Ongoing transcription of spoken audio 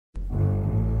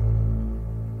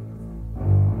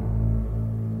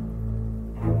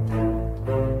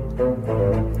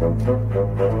Rice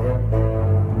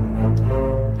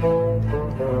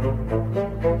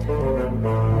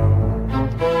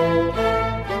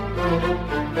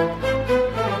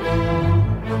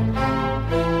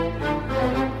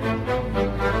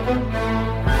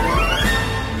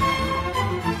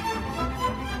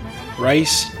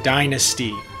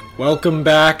Dynasty. Welcome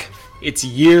back. It's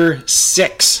year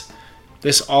 6.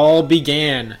 This all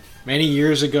began many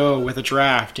years ago with a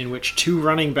draft in which 2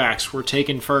 running backs were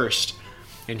taken first.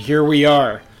 And here we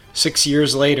are, 6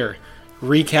 years later,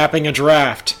 recapping a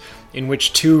draft in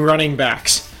which 2 running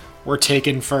backs were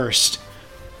taken first.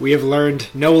 We have learned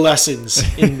no lessons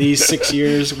in these 6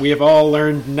 years. We have all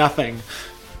learned nothing.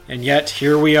 And yet,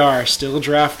 here we are, still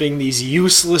drafting these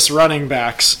useless running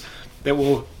backs that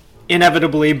will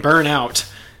inevitably burn out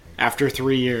after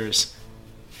 3 years.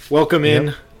 Welcome in.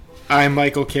 Yep. I'm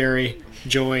Michael Carey,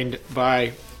 joined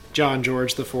by John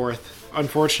George IV.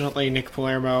 Unfortunately, Nick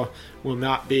Palermo will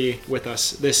not be with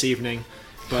us this evening,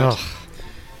 but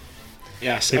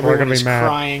yes, people everyone is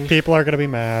crying. People are going to be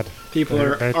mad. People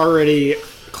are already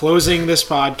closing this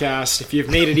podcast. If you've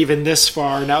made it even this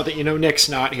far, now that you know Nick's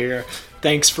not here,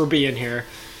 thanks for being here.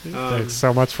 Thanks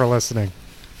so much for listening.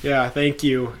 Yeah, thank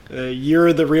you.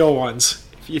 You're the real ones.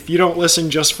 If you don't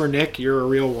listen just for Nick, you're a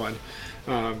real one.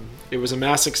 It was a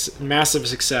massive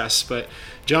success. But,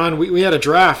 John, we had a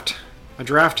draft. A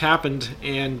draft happened,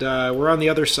 and we're on the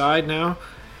other side now.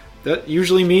 That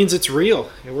usually means it's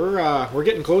real. We're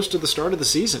getting close to the start of the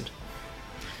season.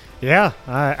 Yeah,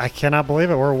 I cannot believe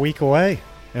it. We're a week away.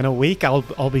 In a week,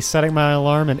 I'll be setting my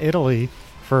alarm in Italy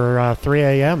for 3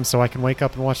 a.m. so I can wake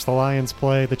up and watch the Lions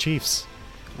play the Chiefs.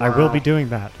 Wow. I will be doing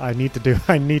that. I need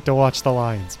to watch the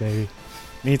Lions, baby.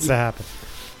 Needs to happen.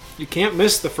 You can't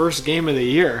miss the first game of the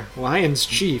year. Lions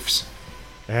Chiefs.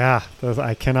 Yeah,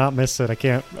 I cannot miss it.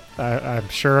 I'm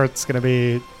sure it's going to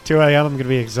be 2 a.m. I'm going to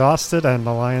be exhausted, and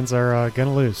the Lions are going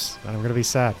to lose. And I'm going to be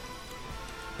sad.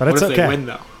 But it's okay. What if they win,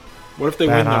 though? What if they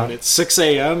win, though, and it's 6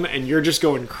 a.m., and you're just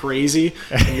going crazy,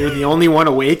 and you're the only one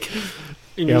awake?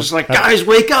 And you're just like, guys,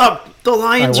 wake up! The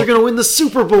Lions are going to win the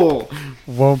Super Bowl!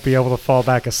 Won't be able to fall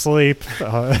back asleep.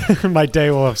 My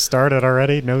day will have started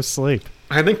already. No sleep.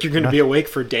 I think you're going to be awake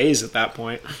for days at that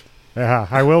point. Yeah,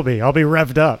 I will be. I'll be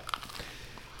revved up.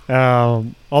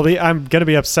 I'm going to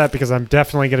be upset because I'm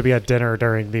definitely going to be at dinner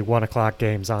during the 1 o'clock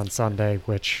games on Sunday,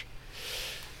 which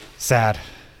sad.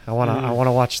 I want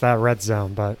to watch that red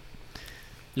zone, but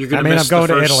you're going to miss the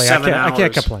first 7 hours. I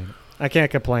can't complain. I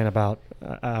can't complain about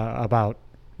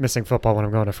missing football when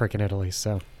I'm going to freaking Italy.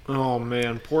 So. Oh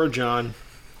man, poor John.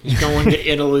 He's going to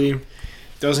Italy.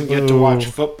 Doesn't get to watch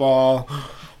football.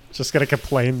 Just gonna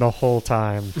complain the whole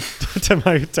time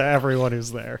to everyone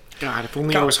who's there. God, if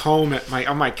only I was home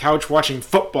on my couch watching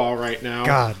football right now.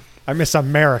 God, I miss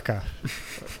America.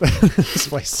 This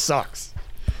place sucks.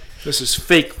 This is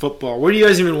fake football. What are you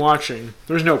guys even watching?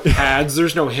 There's no pads.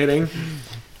 There's no hitting.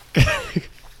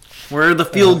 Where are the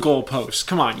field goal posts?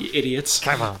 Come on, you idiots.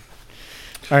 Come on.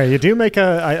 All right, you do make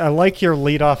I like your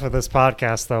lead off of this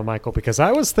podcast, though, Michael, because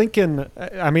I was thinking,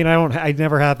 I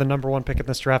never had the number 1 pick in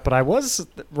this draft, but I was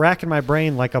racking my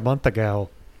brain like a month ago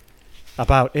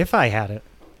about if I had it,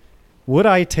 would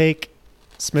I take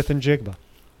Smith and Jigba?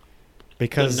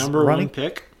 Because the number 1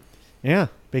 pick? Yeah,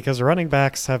 because running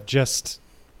backs have just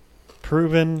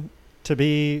proven to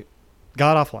be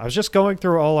god-awful. I was just going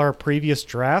through all our previous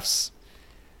drafts,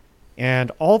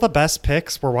 and all the best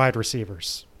picks were wide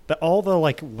receivers. All the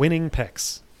winning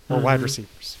picks were wide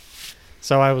receivers.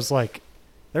 So I was like,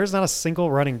 there's not a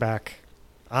single running back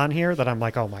on here that I'm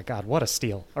like, oh my God, what a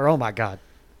steal. Or oh my God,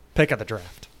 pick of the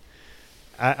draft.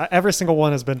 Every single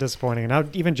one has been disappointing. And now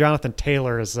even Jonathan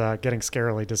Taylor is getting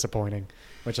scarily disappointing,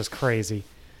 which is crazy.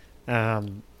 Yeah,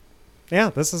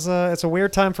 this is it's a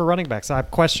weird time for running backs. I'm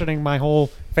questioning my whole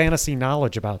fantasy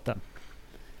knowledge about them.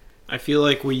 I feel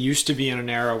like we used to be in an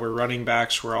era where running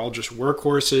backs were all just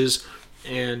workhorses,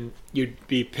 and you'd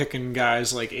be picking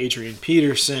guys like Adrian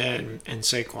Peterson and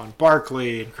Saquon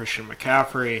Barkley and Christian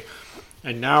McCaffrey.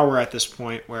 And now we're at this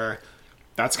point where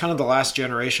that's kind of the last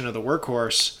generation of the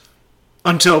workhorse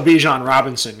until Bijan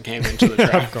Robinson came into the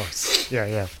draft. Of course.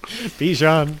 Yeah.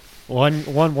 Bijan, one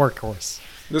workhorse.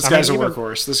 This guy's a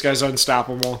workhorse. This guy's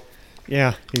unstoppable.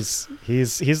 Yeah, he's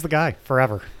the guy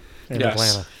forever in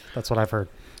Atlanta. That's what I've heard.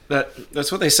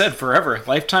 That's what they said, forever.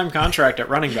 Lifetime contract at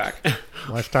running back.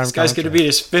 Lifetime This guy's going to be in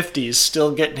his 50s,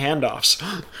 still getting handoffs.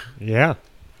 Yeah.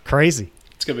 Crazy.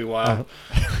 It's going to be wild.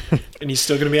 And he's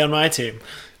still going to be on my team.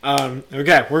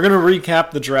 Okay, we're going to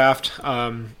recap the draft.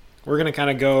 We're going to kind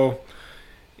of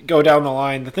go down the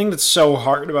line. The thing that's so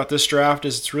hard about this draft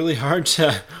is it's really hard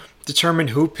to determine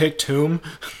who picked whom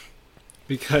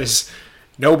because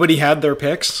Nobody had their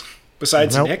picks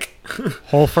besides Nope. Nick,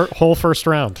 Whole first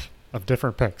round of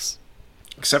different picks.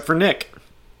 except for Nick.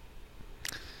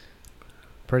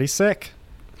 Pretty sick.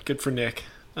 Good for Nick.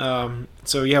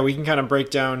 So yeah, we can kind of break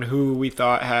down who we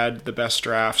thought had the best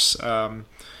drafts.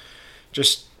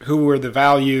 Just who were the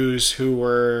values, who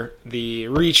were the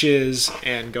reaches,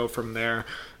 and go from there.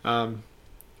 I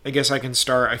guess I can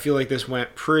start. I feel like this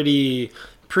went pretty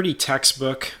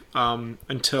textbook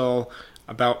until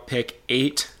about pick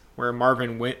 8, where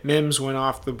Marvin Mims went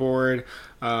off the board.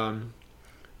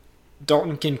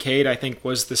 Dalton Kincaid, I think,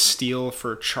 was the steal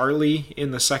for Charlie in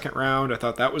the second round. I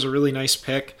thought that was a really nice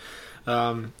pick.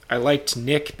 I liked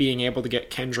Nick being able to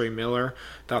get Kendre Miller.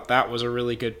 Thought that was a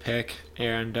really good pick.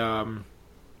 And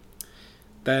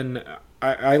then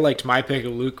I liked my pick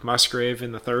of Luke Musgrave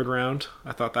in the third round.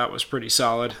 I thought that was pretty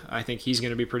solid. I think he's going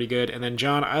to be pretty good. And then,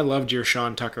 John, I loved your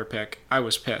Sean Tucker pick. I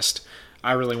was pissed.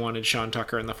 I really wanted Sean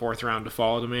Tucker in the fourth round to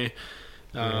fall to me.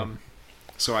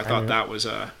 So I thought that was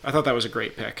a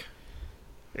great pick.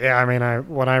 Yeah, I mean,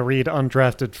 when I read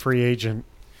undrafted free agent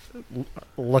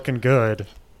looking good,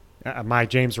 my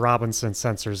James Robinson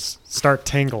sensors start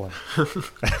tingling.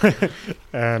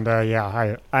 And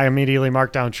I immediately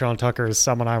marked down Sean Tucker as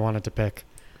someone I wanted to pick.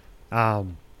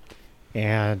 And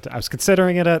I was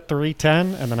considering it at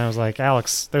 310, and then I was like,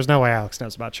 Alex, there's no way Alex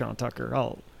knows about Sean Tucker.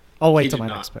 I'll wait till my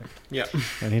next pick. Yeah.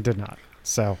 And he did not.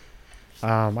 So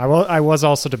I was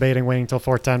also debating waiting till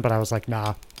 410, but I was like,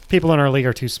 nah. People in our league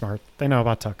are too smart. They know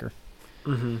about Tucker.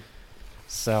 Mm-hmm.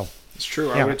 So it's true.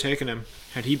 I would have taken him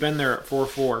had he been there at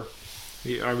 4-4.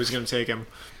 I was going to take him.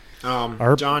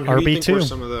 John, who do you think were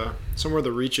some of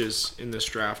the reaches in this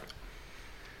draft?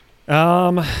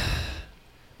 Well,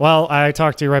 I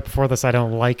talked to you right before this. I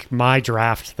don't like my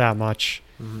draft that much.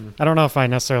 Mm-hmm. I don't know if I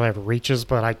necessarily have reaches,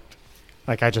 but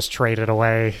I just traded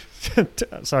away.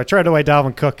 So I traded away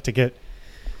Dalvin Cook to get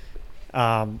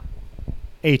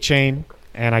A-Chain.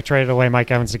 And I traded away Mike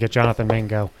Evans to get Jonathan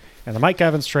Mingo. And the Mike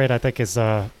Evans trade, I think, is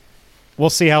we'll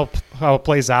see how it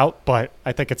plays out, but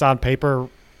I think it's on paper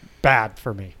bad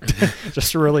for me.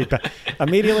 Just really bad.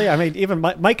 Immediately, I mean, even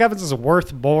Mike Evans is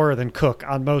worth more than Cook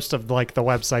on most of the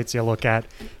websites you look at.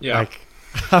 Yeah. Like,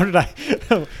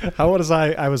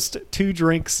 I was 2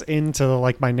 drinks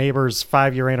into my neighbor's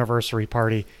 5-year anniversary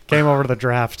party, came over to the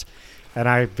draft, and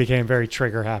I became very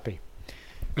trigger happy.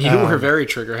 You were very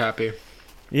trigger happy.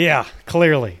 Yeah,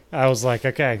 clearly. I was like,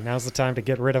 okay, now's the time to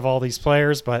get rid of all these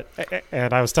players.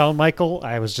 And I was telling Michael,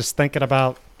 I was thinking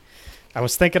about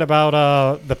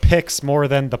the picks more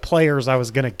than the players I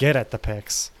was going to get at the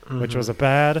picks, which was a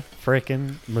bad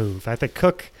freaking move. I think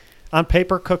Cook, on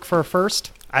paper, Cook for a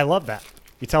first. I love that.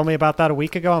 You told me about that a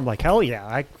week ago. I'm like, hell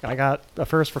yeah, I got a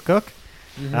first for Cook.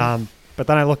 Mm-hmm. But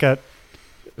then I look at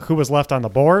who was left on the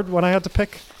board when I had to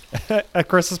pick at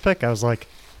Chris's pick. I was like,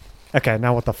 okay,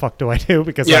 now what the fuck do I do?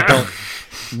 Because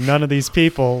none of these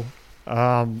people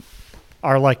are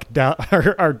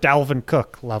Dalvin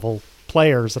Cook level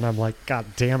players, and I'm like, God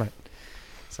damn it.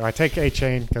 So I take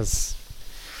A-Chain because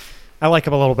I like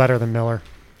him a little better than Miller,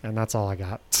 and that's all I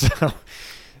got. So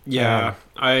yeah,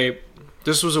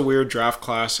 this was a weird draft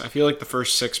class. I feel like the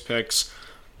first 6 picks,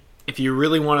 if you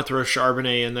really want to throw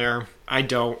Charbonnet in there, I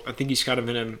don't. I think he's kind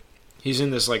of he's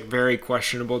in this very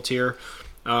questionable tier.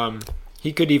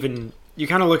 He could even, you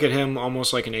kind of look at him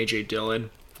almost like an A.J.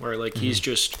 Dillon, where he's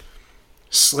just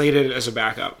slated as a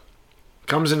backup.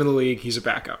 Comes into the league, he's a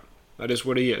backup. That is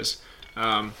what he is.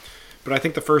 But I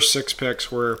think the first 6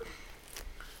 picks were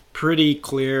pretty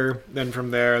clear. Then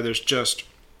from there, there's just,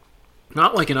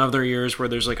 not like in other years where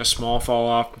there's a small fall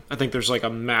off. I think there's a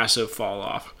massive fall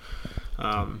off.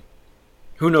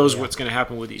 Who knows what's going to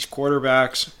happen with these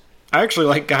quarterbacks. I actually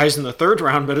like guys in the third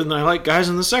round better than I like guys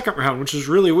in the second round, which is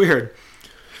really weird.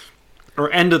 Or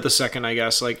end of the second, I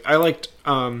guess. I liked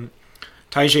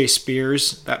Tyjae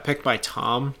Spears, that pick by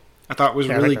Tom. I thought was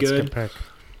really good. A good pick.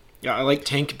 Yeah, I like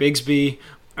Tank Bigsby.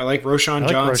 I like Roshan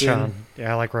Johnson. Roshan.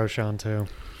 Yeah, I like Roshan too.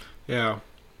 Yeah,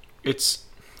 it's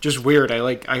just weird.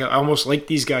 I almost like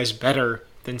these guys better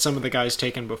than some of the guys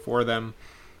taken before them.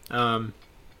 I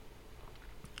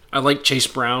like Chase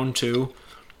Brown too.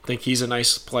 I think he's a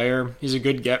nice player. He's a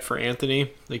good get for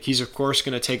Anthony. He's of course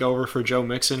going to take over for Joe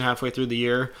Mixon halfway through the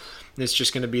year. It's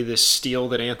just going to be this steal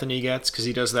that Anthony gets because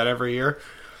he does that every year.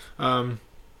 And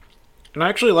I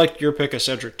actually liked your pick of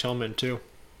Cedric Tillman too.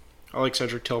 I like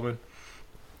Cedric Tillman.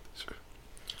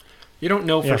 You don't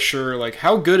know for sure,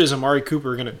 how good is Amari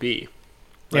Cooper going to be?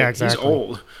 Yeah, exactly. He's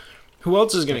old. Who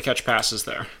else is going to catch passes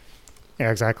there?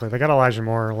 Yeah, exactly. They got Elijah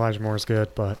Moore. Elijah Moore's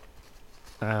good, but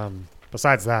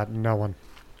besides that, no one,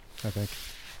 I think.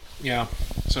 Yeah.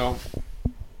 So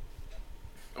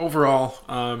overall,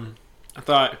 I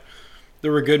thought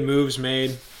there were good moves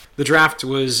made. The draft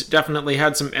was definitely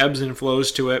had some ebbs and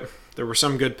flows to it. There were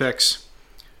some good picks,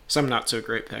 some not so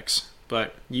great picks.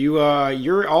 But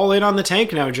you're all in on the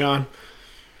tank now, John.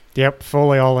 Yep,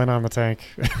 fully all in on the tank.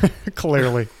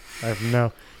 Clearly.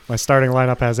 My starting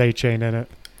lineup has A-Chain in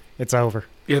it. It's over.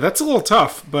 Yeah, that's a little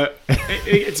tough, but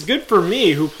it's good for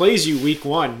me who plays you week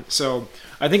 1. So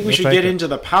I think we should get into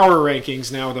the power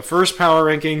rankings now, the first power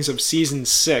rankings of Season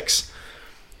 6.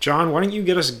 John, why don't you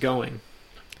get us going?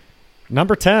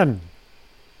 Number 10,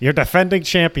 your defending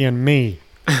champion, me.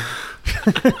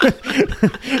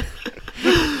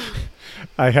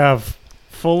 I have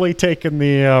fully taken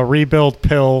the rebuild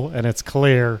pill, and it's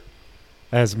clear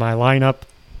as my lineup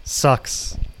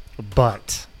sucks,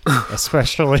 but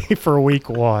especially for week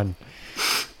 1.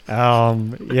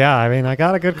 I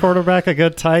got a good quarterback, a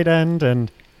good tight end, and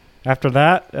after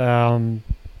that, I'm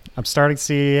starting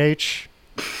CEH,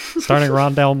 starting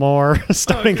Rondell Moore,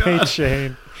 starting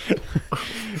A-Chain.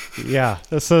 Yeah,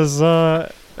 this is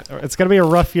it's gonna be a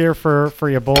rough year for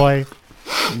your boy.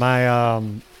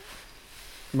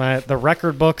 The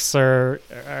record books are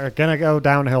gonna go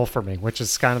downhill for me, which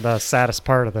is kind of the saddest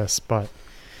part of this. But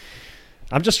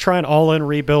I'm just trying all in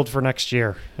rebuild for next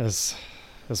year. Is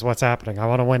what's happening. I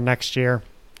want to win next year,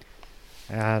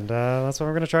 and that's what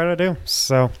we're gonna try to do.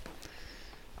 So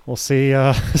we'll see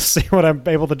see what I'm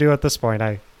able to do at this point.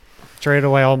 I traded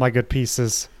away all my good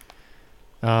pieces,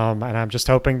 and I'm just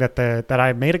hoping that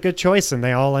I made a good choice and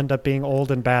they all end up being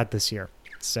old and bad this year.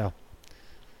 So.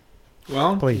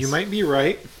 Well, please. You might be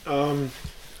right. I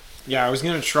was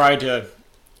going to try to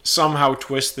somehow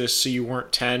twist this so you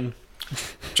weren't 10.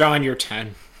 John, you're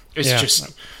 10. It's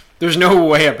just, there's no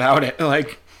way about it.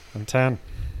 Like, I'm 10.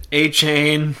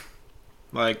 A-Chain,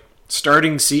 like,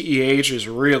 starting CEH is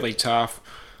really tough.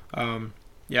 I'm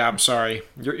sorry.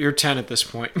 You're 10 at this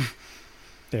point.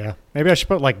 Yeah. Maybe I should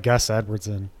put, like, Gus Edwards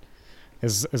in.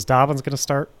 Is Dobbins going to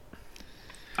start?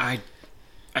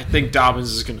 I think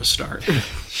Dobbins is going to start.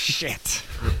 Shit.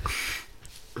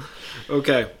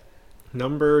 Okay.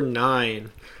 Number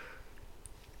 9.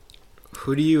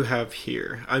 Who do you have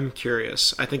here? I'm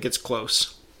curious. I think it's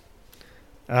close.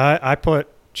 I put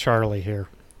Charlie here.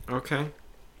 Okay.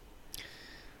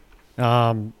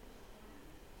 I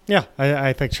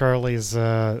think Charlie's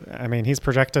he's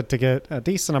projected to get a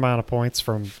decent amount of points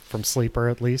from Sleeper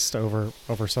at least over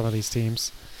some of these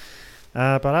teams.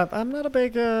 But I'm not a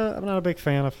big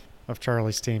fan of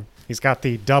Charlie's team. He's got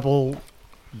the double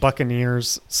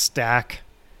Buccaneers stack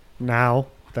now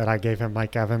that I gave him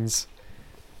Mike Evans,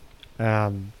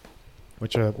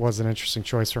 which was an interesting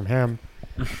choice from him.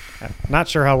 Not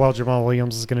sure how well Jamal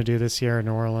Williams is going to do this year in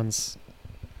New Orleans.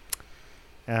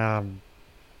 And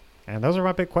those are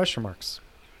my big question marks.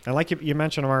 And like you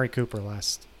mentioned Amari Cooper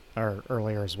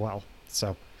earlier as well.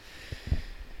 So.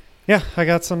 Yeah, I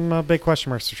got some big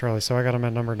question marks for Charlie, so I got him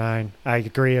at number 9. I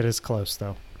agree it is close,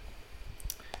 though.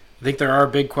 I think there are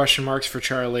big question marks for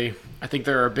Charlie. I think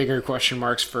there are bigger question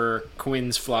marks for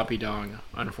Quinn's floppy dong,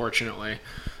 unfortunately.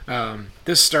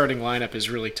 This starting lineup is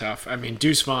really tough. I mean,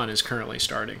 Deuce Vaughn is currently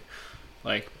starting.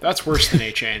 Like, that's worse than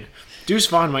A-Chain. Deuce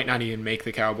Vaughn might not even make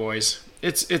the Cowboys.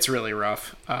 It's really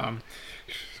rough. I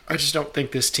just don't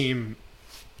think this team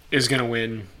is going to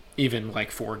win even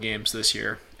like 4 games this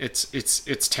year.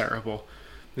 It's terrible.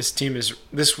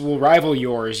 This will rival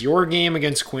yours. Your game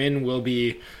against Quinn will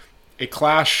be a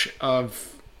clash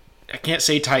of, I can't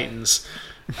say titans,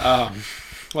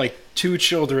 like 2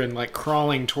 children like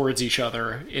crawling towards each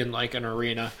other in like an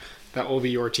arena. That will be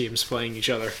your teams playing each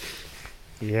other.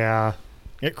 Yeah,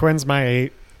 Quinn's my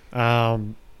 8.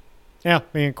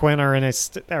 Me and Quinn are in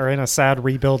a sad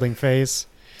rebuilding phase.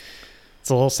 It's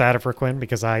a little sadder for Quinn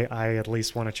because I at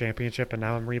least won a championship and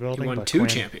now I'm rebuilding. You won 2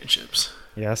 championships.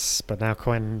 Yes, but now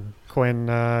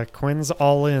Quinn's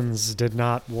all-ins did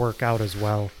not work out as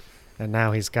well, and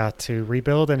now he's got to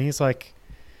rebuild, and he's like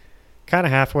kind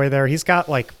of halfway there. He's got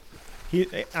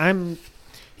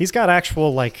he's got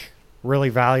actual like really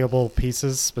valuable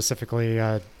pieces, specifically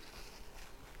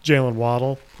Jalen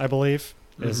Waddle, I believe,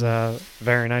 is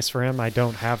very nice for him. I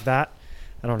don't have that.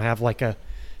 I don't have like a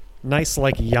nice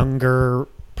like younger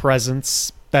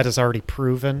presence that is already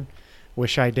proven.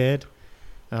 Wish I did.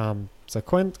 So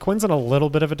Quinn's in a little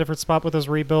bit of a different spot with his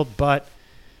rebuild, but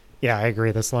yeah, I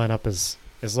agree. This lineup is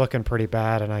looking pretty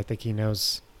bad, and I think he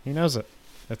knows it.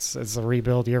 It's a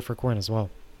rebuild year for Quinn as well.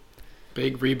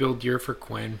 Big rebuild year for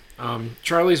Quinn.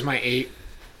 Charlie's my 8.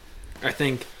 I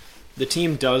think the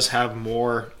team does have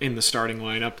more in the starting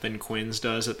lineup than Quinn's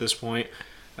does at this point.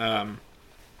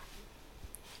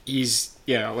 He's,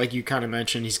 like you kind of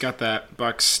mentioned, he's got that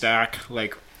Bucs stack.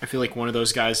 Like, I feel like one of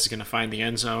those guys is going to find the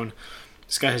end zone.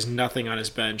 This guy has nothing on his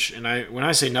bench, and when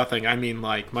I say nothing, I mean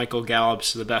like Michael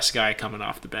Gallup's the best guy coming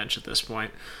off the bench at this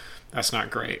point. That's not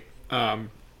great.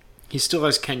 He still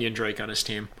has Kenyon Drake on his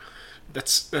team.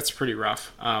 That's pretty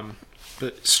rough.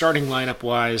 But starting lineup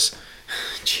wise,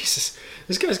 Jesus,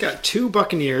 this guy's got 2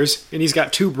 Buccaneers and he's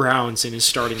got 2 Browns in his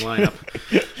starting lineup.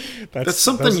 That's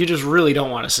something you just really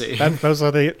don't want to see.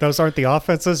 Those aren't the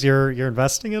offenses you're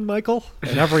investing in, Michael.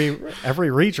 In every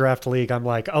redraft league, I'm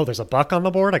like, oh, there's a Buck on the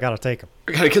board. I got to take him.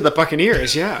 I got to get the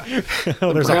Buccaneers. Yeah.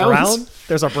 Oh, there's Browns? A Brown.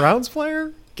 There's a Browns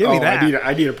player. Give me that.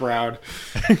 I need a Brown.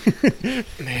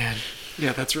 Man,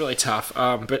 yeah, that's really tough.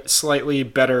 But slightly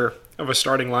better of a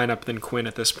starting lineup than Quinn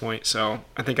at this point. So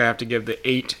I think I have to give the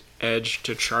 8 edge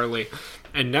to Charlie.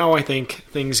 And now I think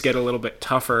things get a little bit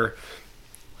tougher.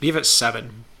 Leave it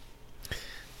 7.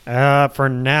 For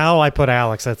now, I put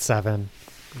Alex at 7.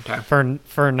 Okay.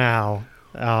 For now,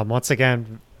 once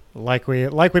again, like we've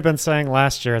been saying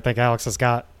last year, I think Alex has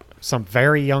got some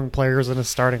very young players in his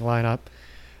starting lineup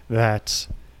that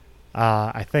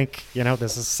I think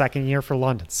this is second year for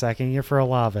London, second year for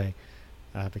Olave.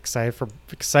 I'm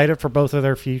excited for both of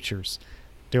their futures.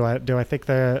 Do I think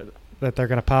that they're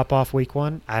going to pop off week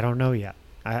 1? I don't know yet.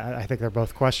 I think they're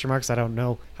both question marks. I don't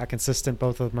know how consistent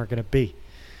both of them are going to be.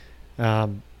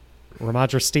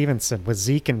 Ramondre Stevenson with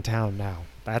Zeke in town now.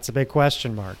 That's a big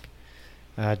question mark.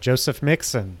 Joseph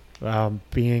Mixon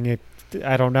being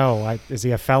I don't know. Is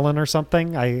he a felon or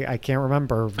something? I can't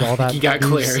remember. All that he got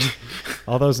cleared.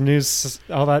 All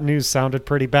that news sounded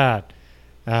pretty bad.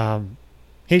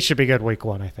 He should be good week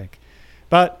 1, I think.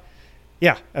 But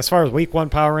yeah, as far as week 1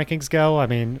 power rankings go, I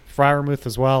mean Freiermuth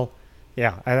as well.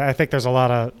 Yeah, I think there's a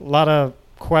lot of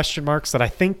question marks that I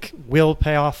think will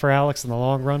pay off for Alex in the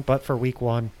long run, but for week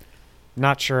 1,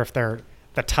 not sure if they're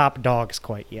the top dogs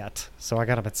quite yet. So I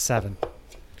got him at 7.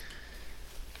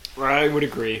 I would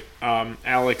agree.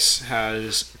 Alex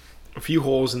has a few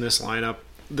holes in this lineup.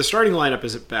 The starting lineup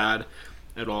isn't bad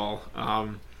at all.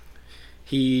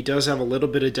 He does have a little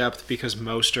bit of depth because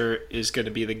Mostert is going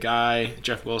to be the guy.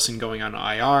 Jeff Wilson going on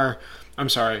IR. I'm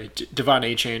sorry, Devon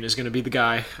A-Chain is going to be the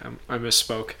guy. I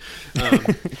misspoke.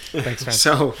 Thanks, man.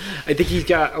 So I think he's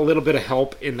got a little bit of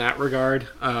help in that regard.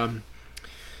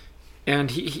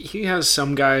 And he has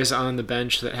some guys on the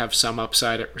bench that have some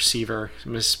upside at receiver,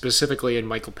 specifically in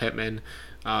Michael Pittman,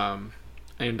 and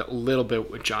a little bit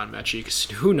with John Mechie, because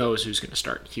who knows who's going to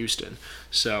start in Houston.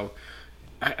 So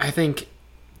I think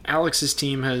Alex's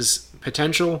team has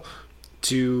potential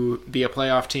to be a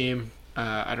playoff team.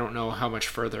 I don't know how much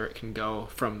further it can go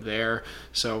from there.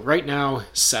 So right now,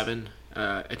 7,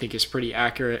 I think is pretty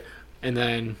accurate. And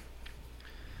then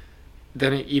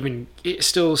it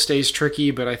still stays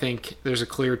tricky, but I think there's a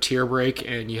clear tier break,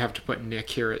 and you have to put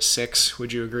Nick here at 6.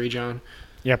 Would you agree, John?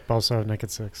 Yep, also Nick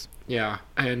at 6. Yeah,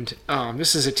 and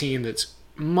this is a team that's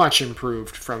much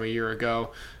improved from a year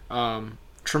ago.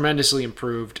 Tremendously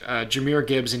improved. Jahmyr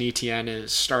Gibbs and ETN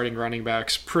as starting running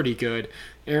backs, pretty good.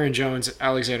 Aaron Jones,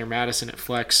 Alexander Madison at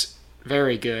flex,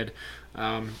 very good.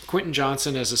 Quentin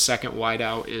Johnson as a second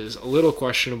wideout is a little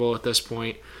questionable at this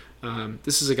point.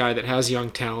 This is a guy that has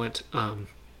young talent.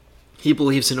 He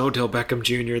believes in Odell Beckham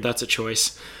Jr. That's a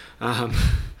choice.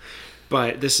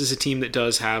 But this is a team that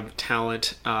does have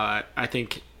talent. I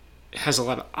think has a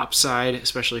lot of upside,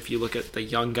 especially if you look at the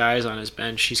young guys on his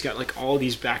bench. He's got like all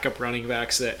these backup running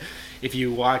backs that if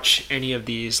you watch any of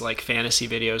these like fantasy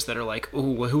videos that are like,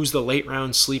 ooh, who's the late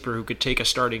round sleeper who could take a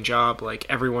starting job? Like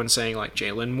everyone's saying like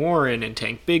Jalen Warren and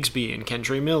Tank Bigsby and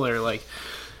Kendre Miller. Like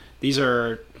these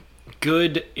are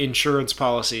good insurance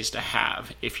policies to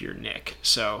have if you're Nick.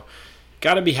 So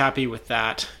got to be happy with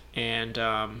that. And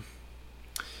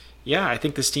yeah, I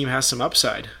think this team has some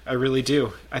upside. I really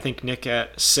do. I think Nick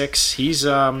at 6, he's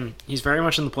very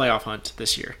much in the playoff hunt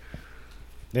this year.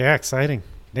 Yeah, exciting.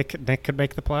 Nick could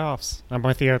make the playoffs. I'm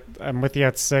with you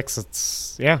at 6.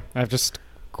 It's I've just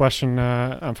questioned.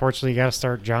 Unfortunately, you got to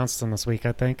start Johnston this week,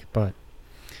 I think. But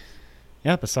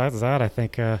yeah, besides that, I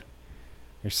think you're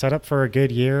set up for a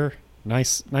good year.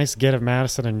 Nice get of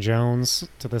Madison and Jones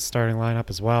to this starting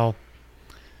lineup as well.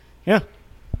 Yeah.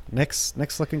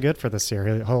 Nick's looking good for this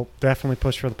year. He'll definitely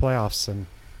push for the playoffs, and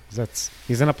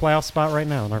he's in a playoff spot right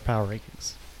now in our power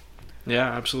rankings.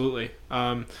 Yeah, absolutely.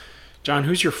 John,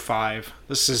 who's your 5?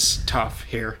 This is tough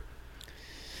here.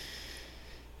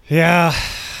 Yeah.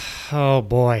 Oh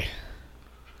boy.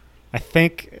 I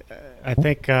think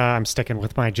I'm sticking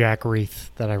with my Jack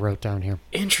Reith that I wrote down here.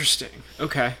 Interesting.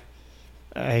 Okay.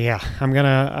 Yeah, I'm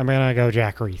gonna go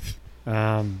Jack Reith.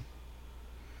 Yeah,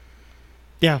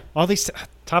 all these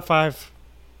top 5,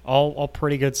 all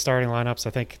pretty good starting lineups.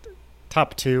 I think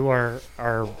top 2 are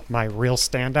my real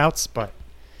standouts, but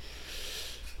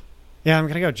Yeah, I'm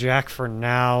gonna go Jack for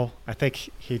now. I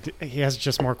think he has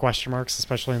just more question marks,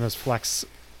 especially in the flex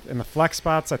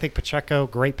spots. I think Pacheco,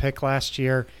 great pick last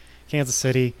year. Kansas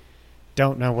City,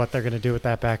 don't know what they're gonna do with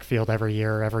that backfield every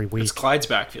year, every week. It's Clyde's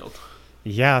backfield.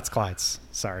 Yeah, it's Clyde's.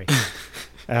 Sorry.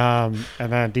 And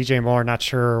then DJ Moore, not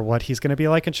sure what he's going to be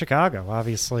like in Chicago.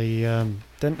 Obviously,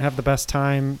 didn't have the best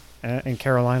time in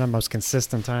Carolina, most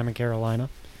consistent time in Carolina.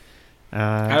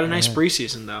 Had a nice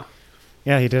preseason, though.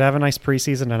 Yeah, he did have a nice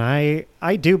preseason, and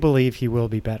I do believe he will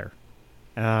be better.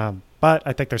 But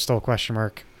I think there's still a question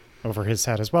mark over his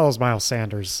head, as well as Miles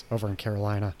Sanders over in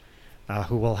Carolina,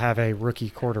 who will have a rookie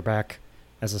quarterback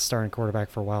as a starting quarterback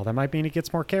for a while. That might mean he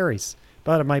gets more carries,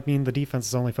 but it might mean the defense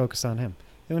is only focused on him.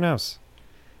 Who knows?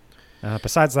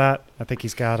 Besides that, I think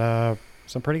he's got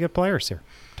some pretty good players here.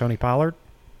 Tony Pollard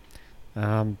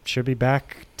should be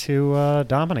back to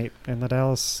dominate in the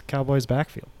Dallas Cowboys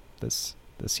backfield this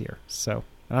year. So,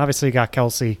 and obviously you got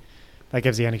Kelsey. That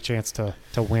gives you any chance to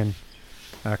win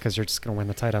because you're just going to win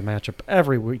the tight end matchup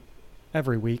every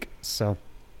week. So,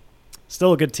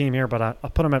 still a good team here, but I'll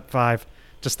put them at 5.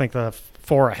 Just think the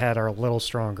 4 ahead are a little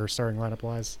stronger starting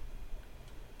lineup-wise.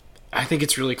 I think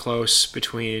it's really close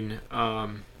between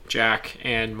Jack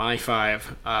and my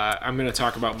 5. I'm going to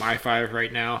talk about my 5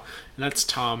 right now, and that's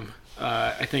Tom.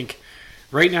 I think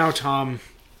right now Tom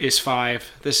is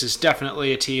 5. This is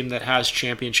definitely a team that has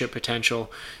championship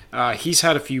potential. He's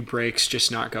had a few breaks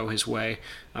just not go his way.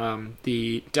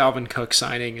 The Dalvin Cook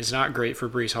signing is not great for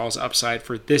Breece Hall's upside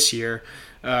for this year.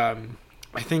 I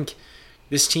think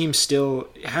this team still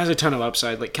has a ton of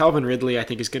upside. Like Calvin Ridley, I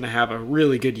think, is going to have a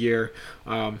really good year.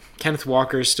 Kenneth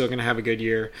Walker is still going to have a good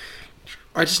year.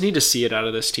 I just need to see it out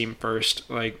of this team first.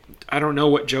 Like, I don't know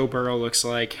what Joe Burrow looks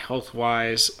like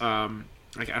health-wise. I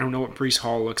don't know what Breece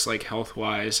Hall looks like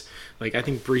health-wise. Like, I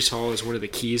think Breece Hall is one of the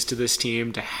keys to this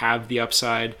team to have the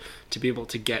upside to be able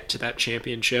to get to that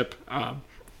championship.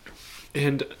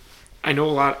 And I know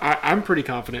a lot. I'm pretty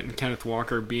confident in Kenneth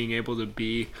Walker being able to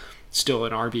be still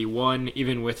an RB1,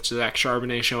 even with Zach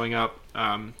Charbonnet showing up.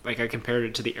 I compared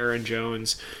it to the Aaron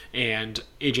Jones and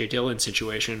A.J. Dillon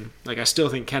situation. Like, I still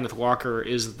think Kenneth Walker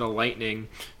is the lightning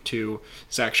to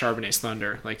Zach Charbonnet's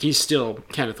thunder. Like, he's still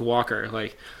Kenneth Walker.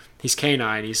 Like, he's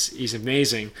canine. He's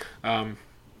amazing.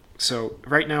 So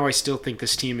right now I still think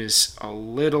this team is a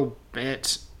little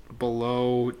bit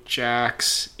below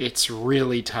Jack's. It's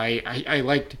really tight. I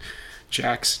liked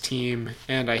Jack's team,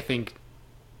 and I think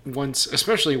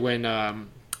especially when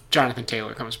Jonathan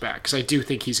Taylor comes back, because I do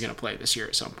think he's going to play this year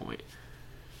at some point.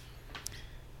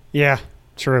 Yeah,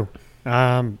 true.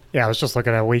 I was just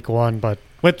looking at week 1, but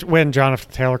when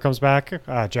Jonathan Taylor comes back,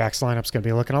 Jack's lineup's going to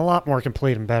be looking a lot more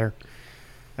complete and better.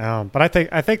 But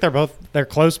I think they're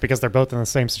close because they're both in the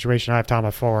same situation. I have Tom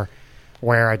at 4,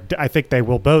 where I think they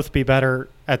will both be better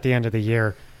at the end of the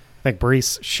year. I think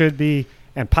Breece should be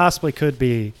and possibly could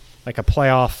be like a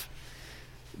playoff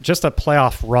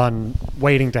run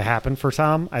waiting to happen for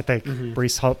Tom. I think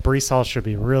Breece Hall should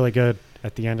be really good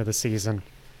at the end of the season.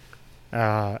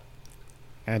 I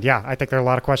think there are a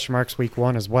lot of question marks week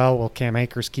 1 as well. Will Cam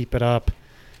Akers keep it up?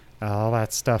 All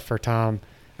that stuff for Tom.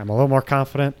 I'm a little more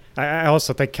confident. I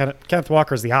also think Kenneth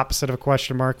Walker is the opposite of a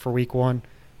question mark for week 1.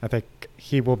 I think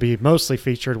he will be mostly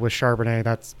featured with Charbonnet.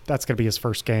 That's going to be his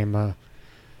first game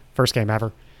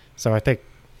ever. So I think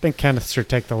Kenneth should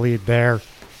take the lead there.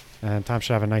 And Tom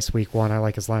should have a nice week 1. I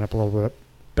like his lineup a little bit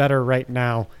better right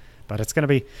now, but it's gonna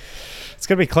be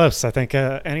close. I think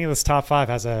any of this top 5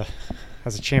 has a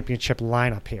championship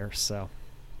lineup here. So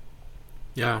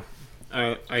yeah,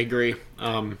 I agree.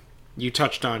 You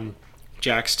touched on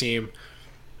Jack's team.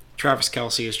 Travis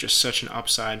Kelce is just such an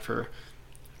upside for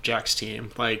Jack's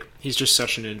team. Like, he's just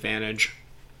such an advantage.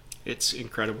 It's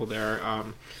incredible there.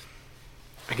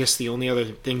 I guess the only other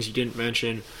things you didn't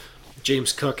mention,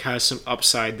 James Cook has some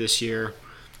upside this year.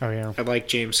 Oh, yeah. I like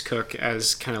James Cook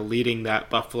as kind of leading that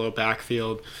Buffalo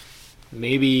backfield.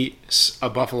 Maybe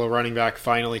a Buffalo running back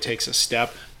finally takes a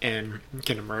step and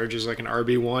can emerge as like an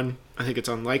RB1. I think it's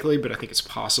unlikely, but I think it's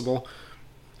possible.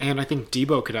 And I think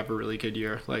Debo could have a really good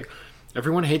year. Like,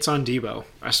 everyone hates on Debo.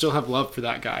 I still have love for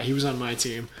that guy. He was on my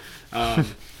team.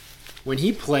 When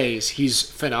he plays, he's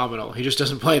phenomenal. He just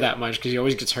doesn't play that much because he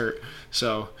always gets hurt.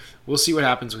 So we'll see what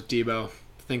happens with Debo.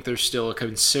 I think there's still a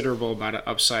considerable amount of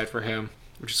upside for him,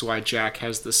 which is why Jack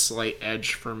has the slight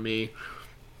edge for me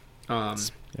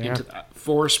into that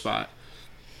 4 spot.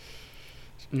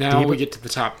 Now we get to the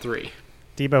top 3.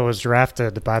 Debo was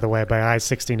drafted, by the way, by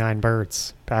I-69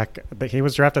 Birds. He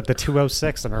was drafted the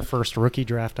 206 in our first rookie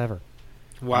draft ever.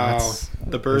 Wow,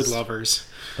 the bird lovers.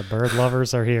 The bird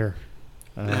lovers are here.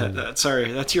 That's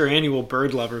your annual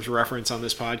bird lovers reference on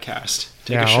this podcast.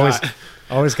 Take a shot.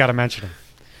 Always got to mention him.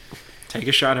 Take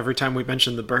a shot every time we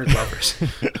mention the bird lovers.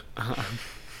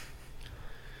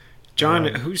 John,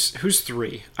 who's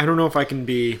 3? I don't know if I can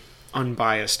be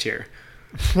unbiased here.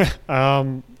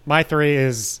 My 3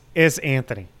 is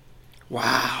Anthony.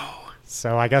 Wow.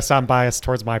 So I guess I'm biased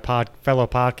towards my fellow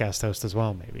podcast host as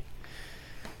well, maybe.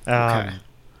 Okay.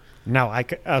 No,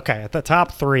 okay. At the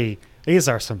top 3, these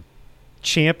are some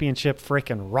championship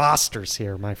freaking rosters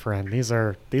here, my friend. These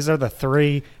are the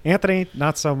 3. Anthony,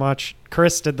 not so much.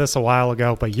 Chris did this a while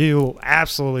ago, but you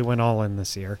absolutely went all in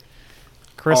this year.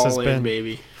 Chris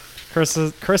baby. Chris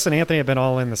and Anthony have been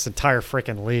all in this entire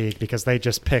freaking league because they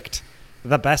just picked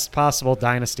the best possible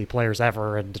dynasty players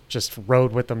ever and just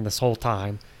rode with them this whole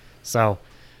time. So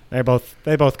they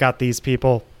both got these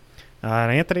people.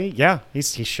 And Anthony, yeah, he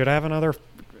should have another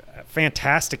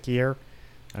fantastic year.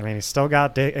 I mean, he's still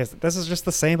got this is just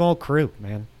the same old crew,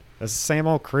 man. This is the same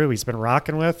old crew he's been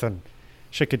rocking with and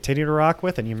should continue to rock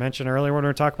with. And you mentioned earlier when we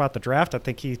were talking about the draft, I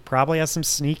think he probably has some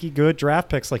sneaky good draft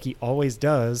picks like he always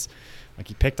does. Like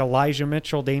he picked Elijah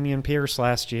Mitchell, Damian Pierce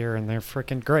last year, and they're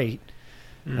freaking great.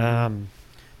 Mm-hmm.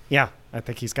 Yeah, I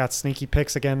think he's got sneaky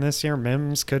picks again this year.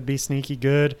 Mims could be sneaky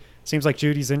good. Seems like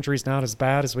Judy's injury's not as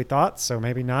bad as we thought, so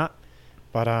maybe not.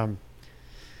 But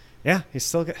yeah, he's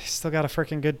still got a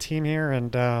freaking good team here.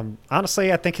 And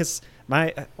honestly, I think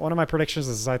one of my predictions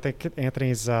is I think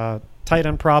Anthony's tight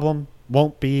end problem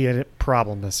won't be a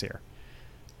problem this year.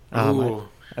 I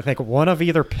think one of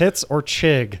either Pitts or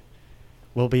Chig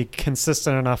will be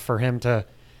consistent enough for him to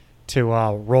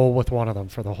roll with one of them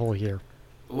for the whole year.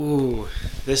 Ooh,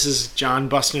 this is John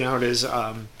busting out his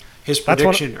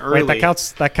prediction early. Wait,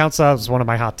 that counts as one of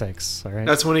my hot takes. All right,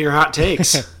 that's one of your hot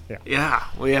takes. Yeah,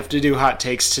 we have to do hot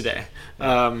takes today.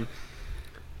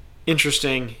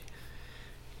 Interesting.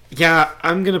 Yeah,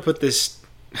 I'm gonna put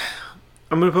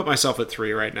myself at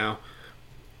 3 right now.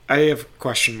 I have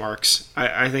question marks.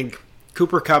 I think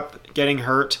Cooper Kupp getting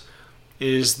hurt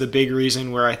is the big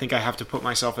reason where I think I have to put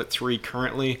myself at 3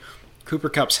 currently. Cooper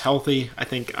Kupp's healthy. I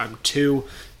think I'm 2,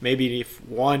 maybe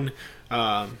 1.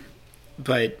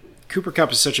 But Cooper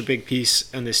Kupp is such a big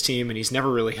piece in this team, and he's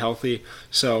never really healthy.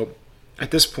 So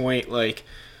at this point, like,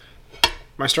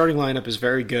 my starting lineup is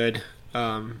very good.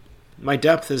 My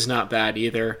depth is not bad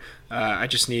either. I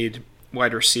just need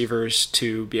wide receivers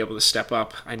to be able to step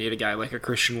up. I need a guy like a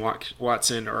Christian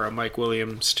Watson or a Mike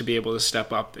Williams to be able to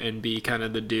step up and be kind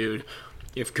of the dude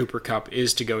if Cooper Kupp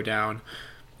is to go down.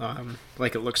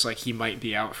 Like it looks like he might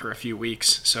be out for a few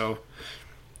weeks. So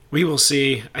we will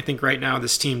see. I think right now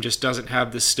this team just doesn't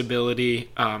have the stability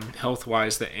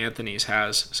health-wise that Anthony's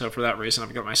has. So for that reason,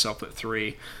 I've got myself at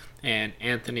 3 and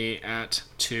Anthony at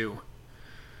 2.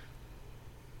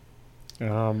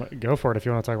 Go for it if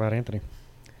you want to talk about Anthony.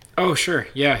 Oh, sure.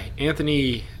 Yeah,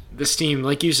 Anthony, this team,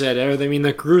 like you said, I mean,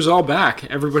 the crew's all back.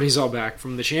 Everybody's all back.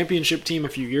 From the championship team a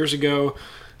few years ago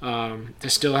to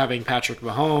still having Patrick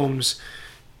Mahomes.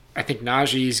 I think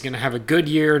Najee's going to have a good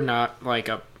year, not like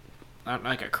a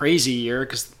crazy year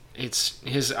because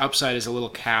his upside is a little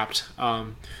capped. I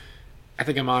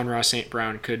think Amon-Ra St.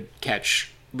 Brown could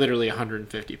catch literally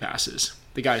 150 passes.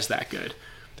 The guy's that good.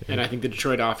 Dude. And I think the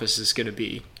Detroit office is going to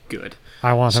be good.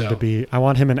 I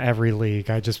want him in every league.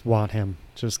 I just want him.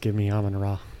 Just give me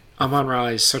Amon-Ra. Amon-Ra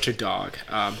is such a dog.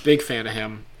 Big fan of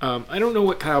him. I don't know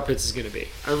what Kyle Pitts is going to be.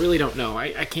 I really don't know.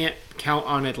 I can't count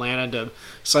on Atlanta to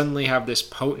suddenly have this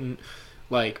potent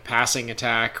passing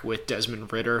attack with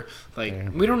Desmond Ridder.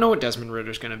 We don't know what Desmond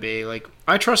Ridder's going to be.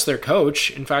 I trust their coach.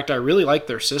 In fact, I really like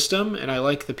their system, and I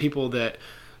like the people that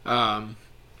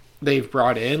they've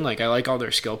brought in. I like all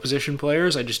their skill position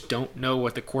players. I just don't know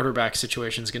what the quarterback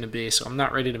situation is going to be, so I'm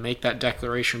not ready to make that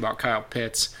declaration about Kyle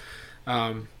Pitts.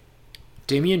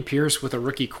 Damian Pierce with a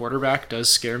rookie quarterback does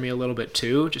scare me a little bit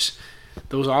too. Just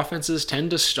those offenses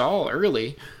tend to stall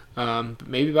early. But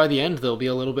maybe by the end they'll be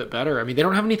a little bit better. I mean, they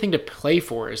don't have anything to play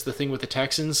for is the thing with the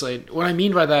Texans. What I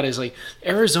mean by that is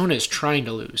Arizona is trying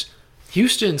to lose.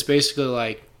 Houston's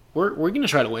basically we're going to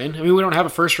try to win. I mean, we don't have a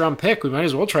first round pick. We might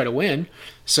as well try to win.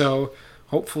 So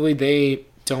hopefully they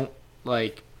don't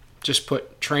just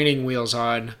put training wheels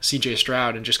on CJ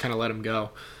Stroud and just kind of let him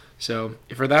go. So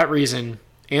for that reason,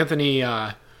 Anthony,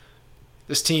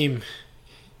 this team,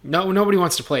 nobody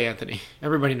wants to play Anthony.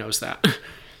 Everybody knows that.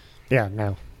 Yeah,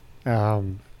 no.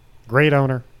 Great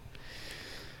owner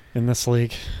in this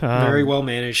league. Very well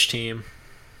managed team.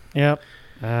 Yep.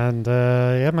 And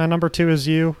my number 2 is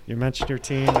you. You mentioned your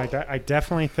team. I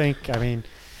definitely think. I mean,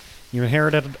 you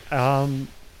inherited a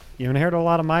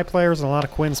lot of my players and a lot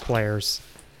of Quinn's players.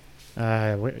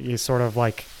 You sort of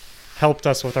helped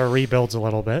us with our rebuilds a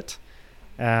little bit.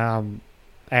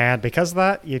 And because of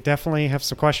that, you definitely have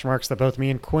some question marks that both me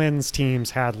and Quinn's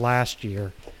teams had last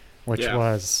year, which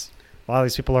was a lot of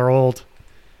these people are old,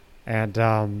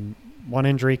 and one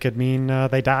injury could mean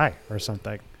they die or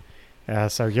something.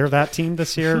 So you're that team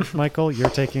this year, Michael. You're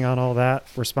taking on all that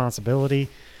responsibility.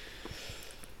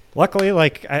 Luckily,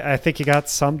 I think you got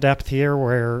some depth here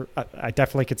where I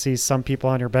definitely could see some people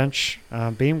on your bench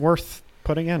being worth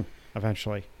putting in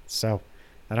eventually. So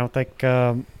I don't think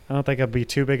it'd be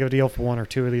too big of a deal if one or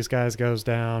two of these guys goes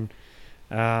down.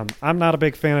 I'm not a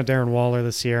big fan of Darren Waller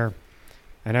this year.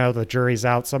 I know the jury's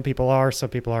out. Some people are, some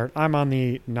people aren't. I'm on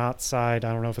the not side.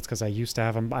 I don't know if it's because I used to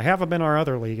have him. I have him in our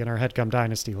other league, in our Headgum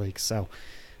Dynasty League. So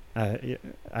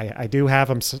I do have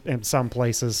him in some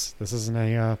places. This isn't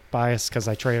a bias because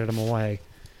I traded him away.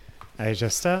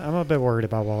 I'm a bit worried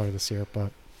about Waller this year.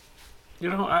 But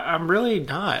I'm really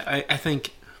not. I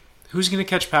think who's going to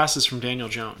catch passes from Daniel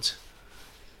Jones?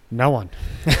 No one.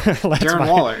 Darren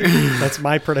Waller. That's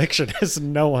my prediction is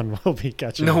no one will be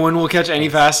catching. No one will catch any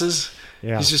passes?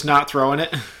 Yeah. He's just not throwing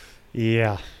it?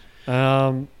 Yeah.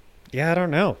 I don't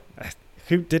know.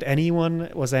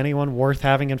 Was anyone worth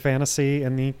having in fantasy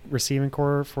in the receiving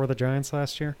core for the Giants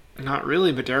last year? Not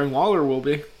really, but Darren Waller will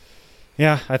be.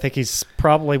 Yeah, I think he's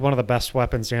probably one of the best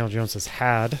weapons Daniel Jones has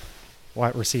had,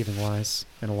 receiving-wise,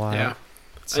 in a while. Yeah.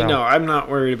 So, I know. I'm not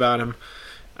worried about him.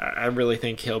 I really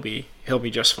think he'll be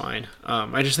just fine.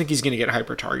 I just think he's going to get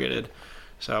hyper-targeted.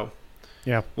 So,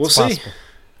 yeah, we'll see. Possible.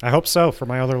 I hope so for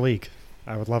my other league.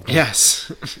 I would love to.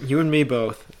 Yes, you and me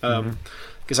both.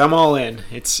 Because I'm all in.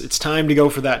 It's time to go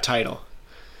for that title.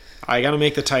 I got to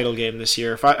make the title game this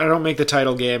year. If I don't make the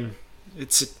title game,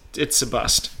 it's a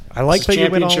bust. I like that you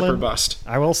went all in. Championship or bust.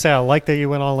 I will say I like that you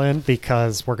went all in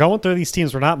because we're going through these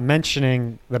teams. We're not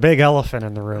mentioning the big elephant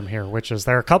in the room here, which is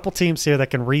there are a couple teams here that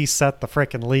can reset the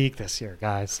frickin' league this year,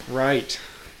 guys. Right.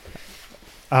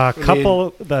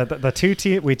 The two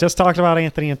teams we just talked about,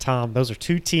 Anthony and Tom. Those are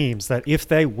two teams that if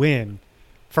they win,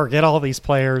 forget all these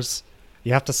players.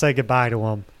 You have to say goodbye to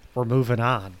them. We're moving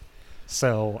on.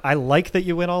 So I like that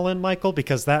you went all in, Michael,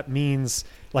 because that means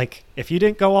if you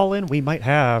didn't go all in, we might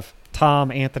have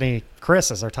Tom, Anthony,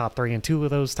 Chris as our top three, and two of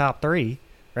those top three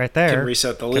right there can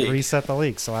reset the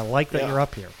league. So I like that you're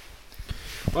up here.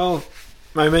 Well,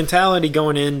 my mentality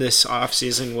going in this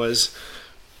offseason was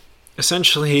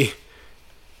essentially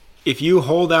if you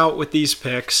hold out with these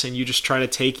picks and you just try to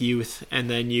take youth and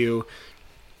then you're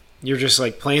just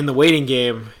playing the waiting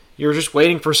game, you're just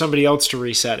waiting for somebody else to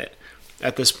reset it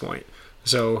at this point.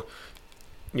 So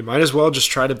you might as well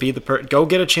just try to be go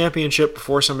get a championship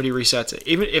before somebody resets it.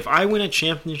 Even if I win a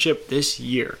championship this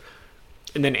year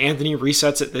and then Anthony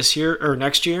resets it this year or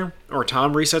next year or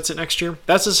Tom resets it next year,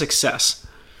 that's a success.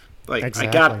 Exactly.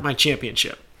 I got my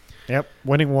championship. Yep,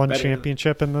 winning one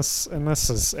championship in this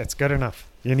it's good enough.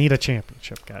 You need a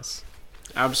championship, guys.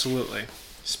 Absolutely.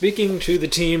 Speaking to the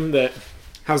team that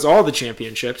has all the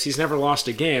championships, he's never lost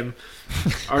a game.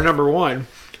 Our number one,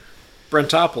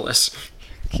 Brentopoulos.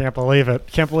 Can't believe it.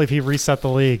 Can't believe he reset the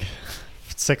league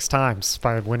 6 times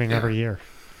by winning every year.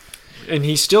 And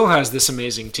he still has this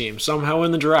amazing team somehow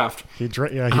in the draft. He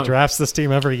drafts this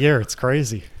team every year. It's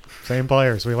crazy. Same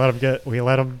players. We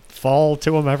let him fall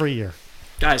to him every year.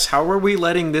 Guys, how are we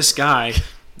letting this guy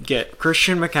get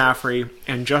Christian McCaffrey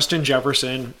and Justin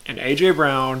Jefferson and A.J.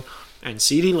 Brown and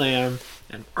CeeDee Lamb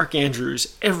and Mark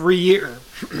Andrews every year?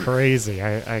 Crazy.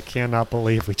 I cannot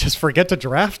believe we just forget to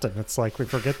draft him. It's like we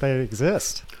forget they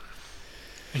exist.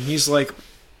 And he's like,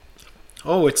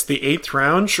 oh, it's the 8th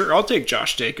round? Sure, I'll take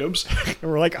Josh Jacobs. And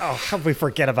we're like, oh, how did we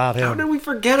forget about him? How did we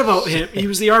forget about him? He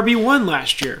was the RB1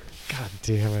 last year. God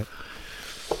damn it.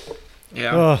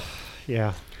 Yeah. Oh,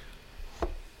 yeah.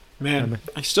 Man,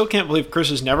 I still can't believe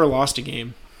Chris has never lost a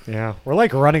game. Yeah, we're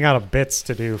running out of bits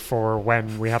to do for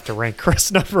when we have to rank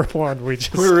Chris number 1.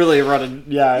 We're really running.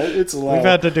 Yeah, it's a lot. We've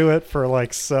had to do it for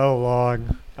so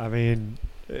long. I mean,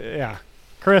 yeah,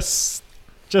 Chris,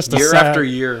 just year after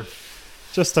year,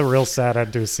 just a real sad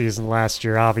end to his season last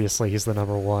year. Obviously, he's the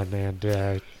number 1,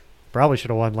 and probably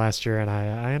should have won last year. And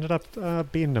I ended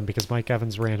up beating him because Mike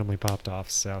Evans randomly popped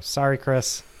off. So sorry,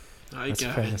 Chris. That's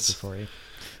fantasy for you.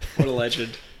 What a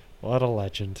legend. What a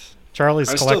legend.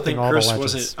 Charlie's collecting all the legends. I still think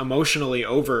Chris wasn't emotionally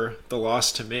over the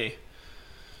loss to me.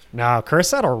 No, Chris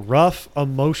had a rough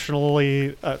emotional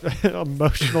year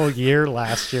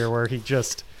last year where he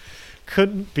just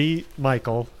couldn't beat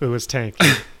Michael, who was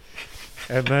tanking,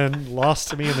 and then lost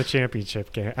to me in the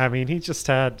championship game. I mean,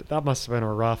 that must have been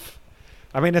a rough.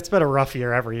 I mean, it's been a rough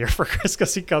year every year for Chris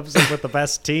because he comes in with the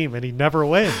best team and he never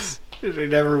wins. He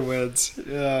never wins.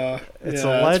 Yeah, it's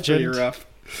a legend. It's pretty rough.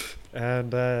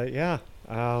 And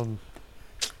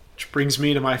which brings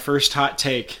me to my first hot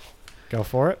take. Go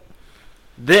for it.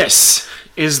 This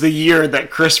is the year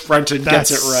that Chris Brenton gets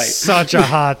it right. Such a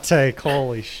hot take.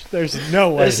 Holy there's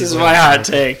no way. This is my hot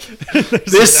take.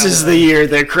 This is the year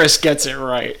that Chris gets it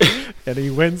right. And he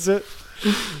wins it.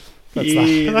 That's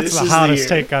the hottest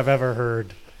take I've ever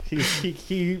heard.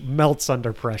 He melts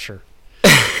under pressure.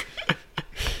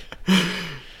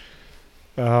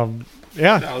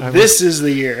 This is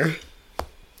the year.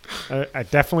 I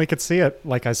definitely could see it.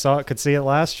 Like could see it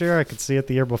last year. I could see it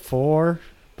the year before,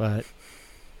 but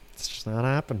it's just not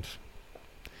happened.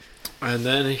 And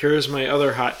then here's my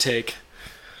other hot take.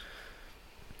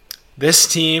 This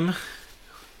team,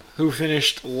 who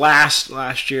finished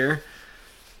last year,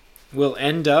 will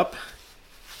end up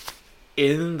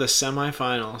in the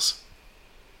semifinals.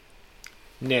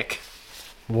 Nick.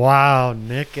 Wow,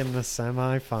 Nick in the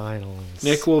semifinals.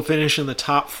 Nick will finish in the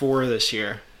top 4 this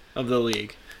year of the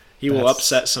league. He will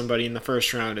upset somebody in the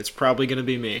first round. It's probably going to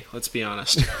be me, let's be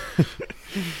honest.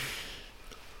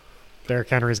 Derrick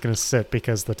Henry's going to sit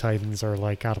because the Titans are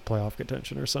like out of playoff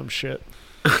contention or some shit.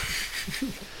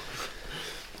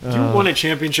 You won a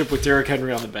championship with Derrick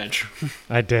Henry on the bench.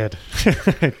 I did.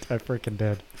 I freaking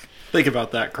did. Think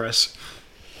about that, Chris.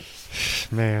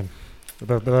 Man,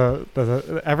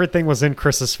 the everything was in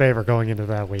Chris's favor going into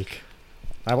that week.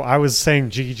 I was saying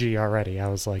GG already. I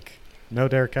was like, no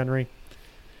Derrick Henry,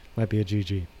 might be a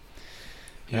GG.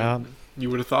 Yeah, you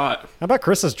would have thought. How about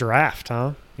Chris's draft,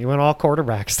 huh? He went all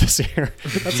quarterbacks this year.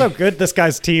 That's how good this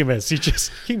guy's team is. He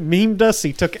memed us.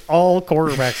 He took all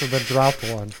quarterbacks and then dropped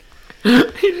one. He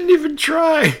didn't even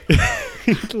try.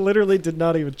 He literally did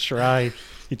not even try.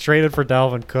 He traded for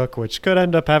Dalvin Cook, which could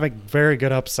end up having very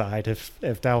good upside if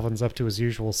Dalvin's up to his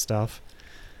usual stuff.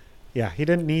 Yeah, he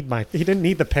didn't need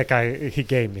the pick he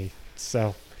gave me.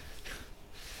 So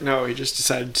no, he just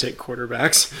decided to take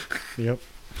quarterbacks. Yep.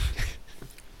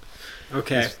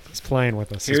 Okay. He's playing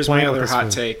with us. Here's my other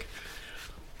hot take.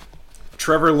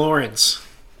 Trevor Lawrence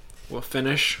will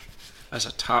finish as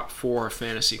a top 4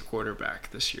 fantasy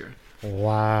quarterback this year.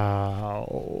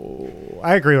 Wow.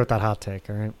 I agree with that hot take,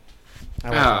 all right?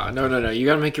 No. You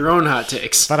got to make your own hot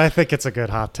takes. But I think it's a good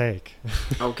hot take.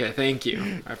 Okay, thank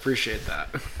you. I appreciate that.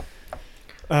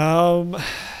 The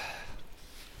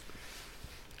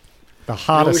hottest. You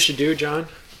know what we should do, John?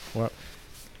 What?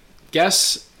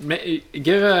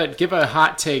 Give a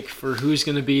hot take for who's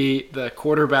going to be the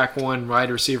quarterback 1, wide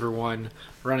receiver 1,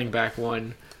 running back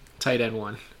 1, tight end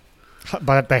 1.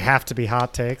 But they have to be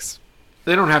hot takes.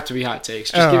 They don't have to be hot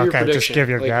takes. Just give your prediction. Just give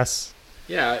your guess.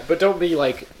 Yeah, but don't be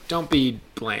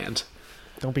bland.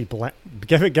 Don't be bland.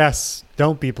 Give a guess.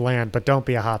 Don't be bland, but don't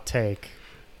be a hot take.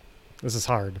 This is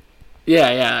hard.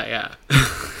 Yeah.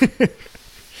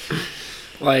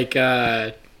 Like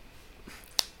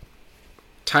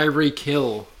Tyreek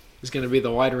Hill is going to be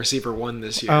the wide receiver 1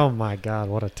 this year. Oh my God,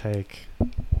 what a take!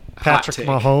 Patrick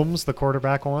Mahomes, the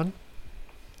quarterback 1.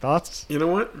 Thoughts? You know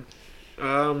what?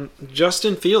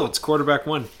 Justin Fields, quarterback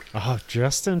 1. Oh,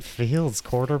 Justin Fields,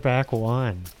 quarterback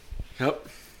 1. Yep.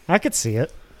 I could see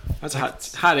it. That's a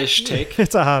hottish take.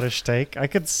 It's a hottish take. I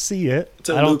could see it. It's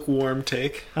a lukewarm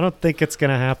take. I don't think it's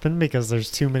going to happen because there's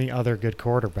too many other good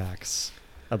quarterbacks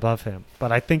above him.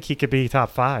 But I think he could be top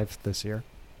 5 this year.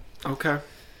 Okay.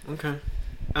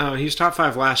 He was top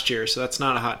 5 last year, so that's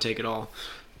not a hot take at all.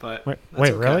 But wait,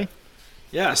 okay. Really?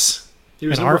 Yes. He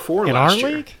was number 4 last year.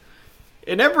 In our league?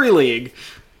 In every league.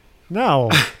 No.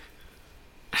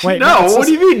 Wait, no, what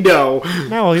do you mean no?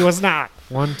 No, he was not.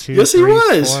 1, 2, yes, 3, he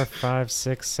was. 4, 5,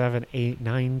 6, 7, 8,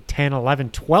 9, 10, 11,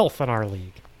 12th in our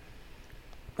league.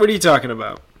 What are you talking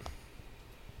about?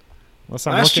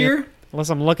 Last year? Unless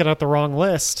I'm looking at the wrong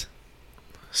list.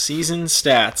 Season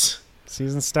stats,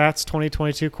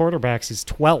 2022 quarterbacks. He's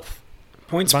 12th.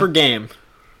 Points per game.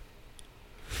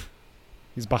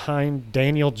 He's behind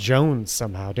Daniel Jones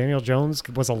somehow. Daniel Jones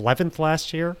was 11th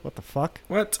last year. What the fuck?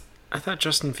 What? I thought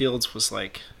Justin Fields was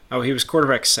like... Oh, he was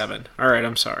quarterback 7. All right,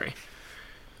 I'm sorry.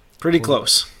 Pretty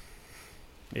close.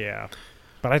 Yeah.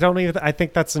 But I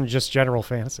think that's in just general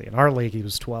fantasy. In our league, he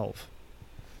was 12.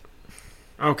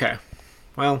 Okay.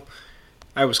 Well,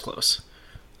 I was close.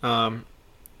 You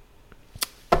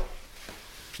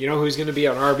know who's going to be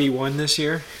on RB1 this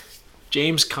year?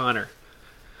 James Conner.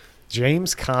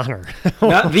 James Conner.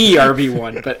 Not the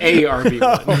RB1, but a RB1.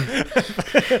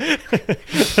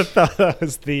 I thought that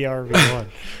was the RB1.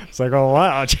 It's like, oh,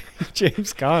 wow.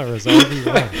 James Conner is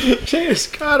RB1. James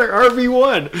Conner,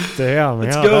 RB1. Damn,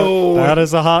 Let's go. That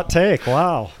is a hot take.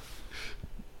 Wow.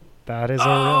 That is a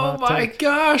real hot take. Oh, my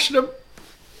gosh. All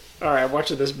right, I'm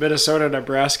watching this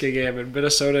Minnesota-Nebraska game, and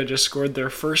Minnesota just scored their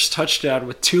first touchdown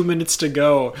with 2 minutes to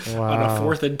go on a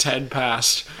 4th and 10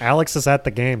 pass. Alex is at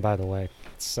the game, by the way.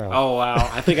 Pats. So. Oh, wow.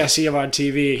 I think I see him on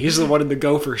TV. He's the one in the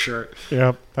Gopher shirt.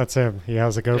 Yep, that's him. He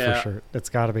has a Gopher shirt. It's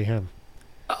got to be him.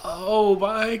 Oh,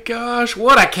 my gosh.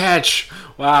 What a catch.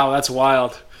 Wow, that's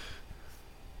wild.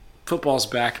 Football's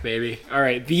back, baby. All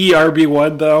right, the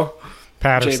RB1, though.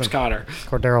 Patterson. James Conner.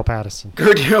 Cordero Patterson.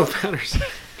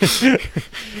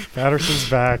 Patterson's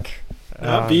back.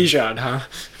 Not Bijan, huh?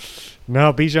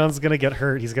 No, Bijan's going to get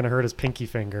hurt. He's going to hurt his pinky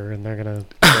finger, and they're going to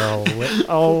go,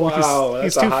 wow,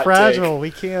 he's too fragile.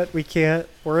 Take. We can't.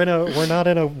 We're not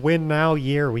in a win now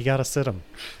year. We got to sit him.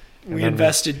 We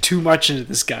invested too much into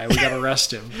this guy. We got to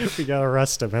rest him.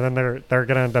 And then they're going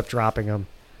to end up dropping him.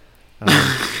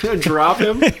 Drop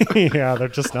him? Yeah, they're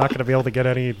just not going to be able to get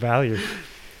any value.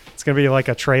 It's going to be like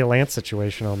a Trey Lance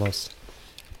situation almost.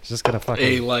 He's just going to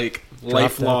fucking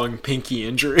lifelong pinky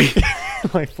injury.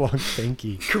 Lifelong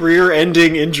pinky.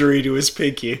 Career-ending injury to his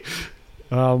pinky.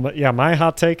 Yeah, my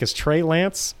hot take is Trey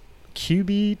Lance,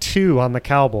 QB2 on the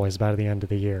Cowboys by the end of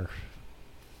the year.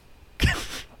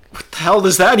 What the hell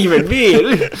does that even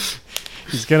mean?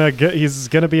 He's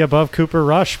gonna be above Cooper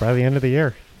Rush by the end of the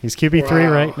year. He's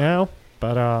QB3 right now,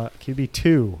 but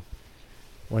QB2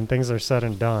 when things are said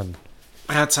and done.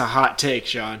 That's a hot take,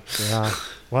 Sean. Yeah.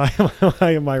 Why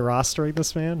am I rostering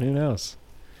this man? Who knows?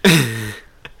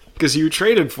 Because you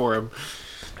traded for him.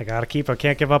 I gotta keep. I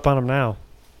can't give up on him now.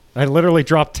 I literally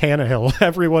dropped Tannehill.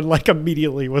 Everyone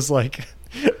immediately was like,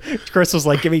 Chris was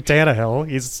like, "Give me Tannehill.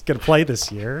 He's gonna play this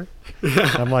year."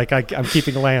 I'm like, I'm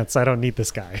keeping Lance. I don't need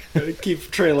this guy.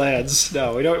 Keep Trey Lance.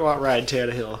 No, we don't want Ryan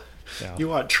Tannehill. Yeah. You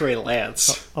want Trey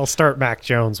Lance. I'll start Mac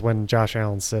Jones when Josh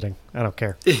Allen's sitting. I don't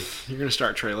care. You're gonna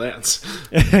start Trey Lance.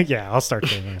 Yeah, I'll start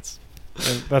Trey Lance.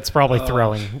 And that's probably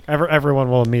throwing. Everyone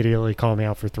will immediately call me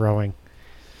out for throwing.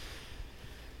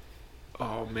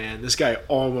 Oh man, this guy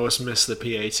almost missed the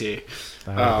PAT.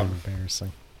 That would have been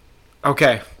embarrassing.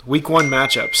 Okay, week 1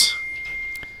 matchups.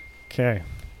 Okay,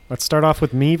 let's start off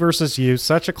with me versus you.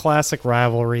 Such a classic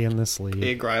rivalry in this league.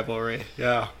 Big rivalry,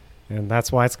 yeah. And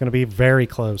that's why it's going to be very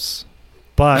close.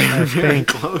 But I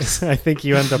close. I think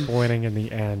you end up winning in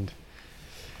the end.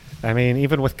 I mean,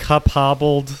 even with Cup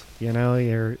hobbled,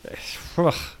 you're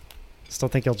still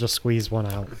think you'll just squeeze one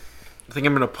out. I think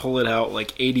I'm going to pull it out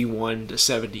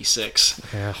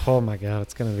 81-76. Yeah, oh my God,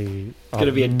 it's going to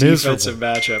be a defensive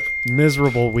matchup.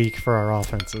 Miserable week for our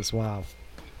offenses, wow.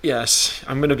 Yes,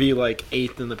 I'm going to be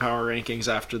 8th in the power rankings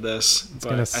after this,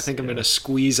 but I think I'm going to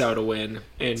squeeze out a win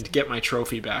and get my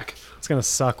trophy back. It's going to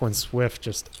suck when Swift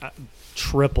just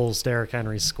triples Derrick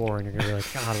Henry's score, and you're going to be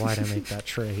like, God, why did I make that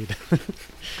trade?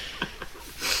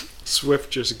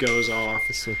 Swift just goes off.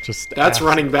 That's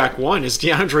running back 1 is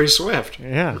DeAndre Swift.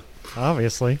 Yeah,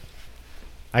 obviously.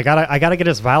 I gotta get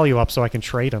his value up so I can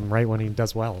trade him right when he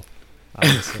does well.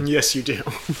 Yes, you do.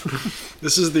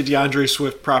 This is the DeAndre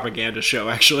Swift propaganda show,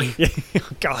 actually.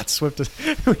 God, Swift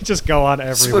we just go on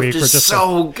every Swift week. Swift is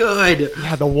so good.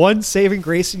 Yeah, the one saving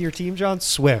grace in your team, John,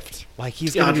 Swift.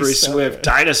 He's gonna be so Swift, good.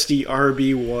 Dynasty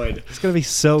RB1. It's gonna be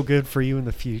so good for you in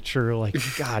the future.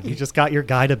 God, you just got your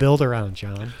guy to build around,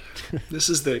 John. This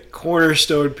is the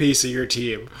cornerstone piece of your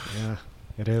team. Yeah,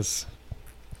 it is.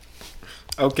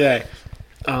 Okay.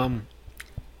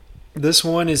 This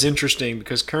one is interesting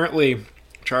because currently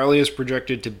Charlie is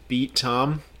projected to beat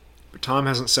Tom, but Tom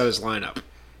hasn't set his lineup.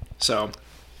 So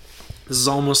this is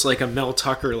almost like a Mel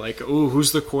Tucker,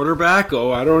 who's the quarterback?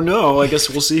 Oh, I don't know. I guess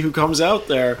we'll see who comes out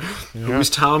there. Yeah. Who's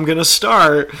Tom going to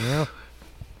start? Yeah.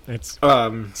 It's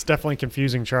definitely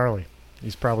confusing Charlie.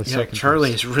 He's probably so confused.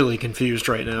 Charlie is really confused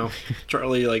right now.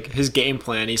 Charlie, his game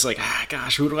plan, he's like,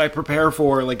 gosh, who do I prepare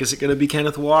for? Is it going to be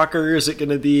Kenneth Walker? Is it going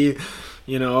to be,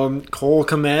 Cole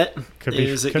Kmet?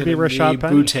 Is it going to be Rashad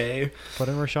Boutte? Put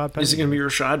in Rashad Penny. Is it going to be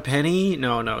Rashad Penny?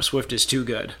 No, Swift is too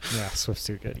good. Yeah, Swift's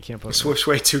too good. You can't put Swift's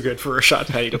way too good for Rashad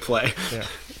Penny to play. Yeah.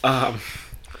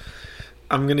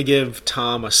 I'm going to give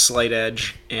Tom a slight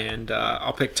edge, and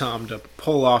I'll pick Tom to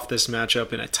pull off this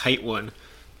matchup in a tight one.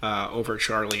 Over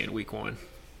Charlie in week 1.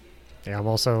 Yeah, I'm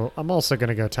also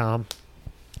gonna go Tom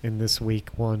in this week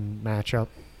 1 matchup.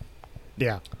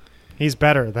 Yeah, he's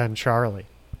better than Charlie.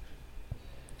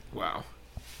 Wow,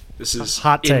 this is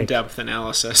hot take. In-depth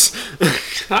analysis.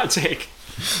 Hot take.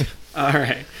 All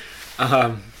right,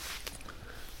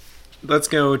 let's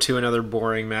go to another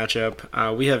boring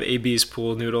matchup. We have AB's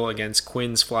Pool Noodle against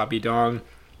Quinn's Floppy Dong.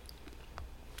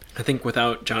 I think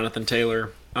without Jonathan Taylor,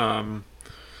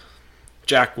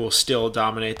 Jack will still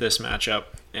dominate this matchup,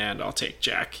 and I'll take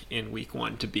Jack in week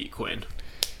 1 to beat Quinn.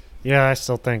 Yeah, I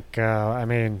still think,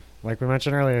 like we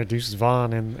mentioned earlier, Deuce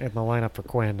Vaughn in the lineup for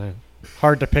Quinn.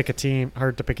 Hard to pick a team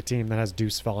that has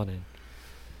Deuce Vaughn in.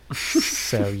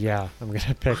 So, yeah, I'm going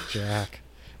to pick Jack.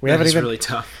 That's really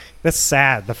tough. That's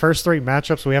sad. The first 3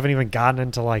 matchups, we haven't even gotten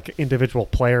into like individual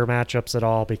player matchups at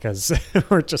all because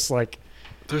we're just like,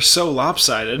 they're so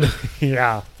lopsided.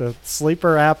 Yeah, the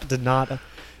sleeper app did not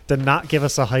give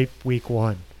us a hype week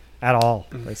 1 at all.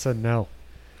 They said no.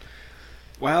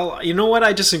 Well, you know what?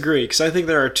 I disagree because I think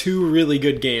there are 2 really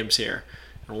good games here.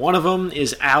 And one of them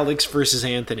is Alex versus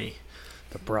Anthony.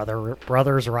 The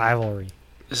brothers rivalry.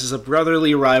 This is a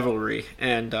brotherly rivalry,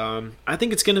 and I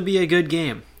think it's going to be a good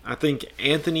game. I think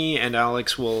Anthony and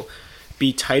Alex will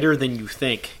be tighter than you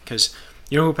think because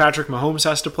you know who Patrick Mahomes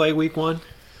has to play week 1?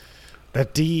 The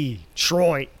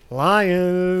Detroit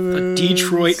Lions. The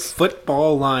Detroit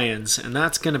Football Lions, and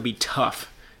that's going to be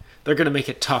tough. They're going to make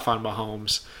it tough on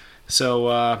Mahomes.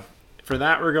 So for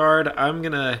that regard, I'm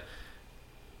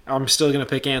still going to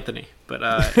pick Anthony, but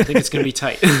I think it's going to be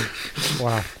tight.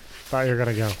 Wow, thought you were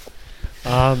going to go.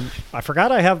 I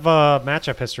forgot I have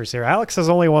matchup histories here. Alex has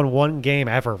only won 1 game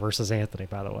ever versus Anthony,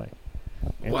 by the way.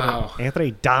 Wow.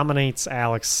 Anthony dominates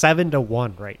Alex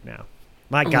 7-1 right now.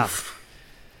 My God.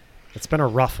 It's been a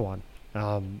rough one.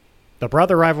 The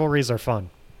brother rivalries are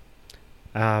fun.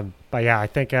 But yeah, I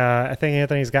think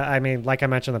Anthony's got, I mean, like I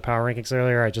mentioned in the power rankings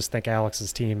earlier, I just think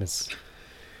Alex's team is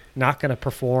not going to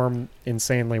perform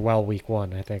insanely well week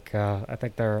 1. I think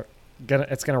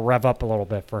it's going to rev up a little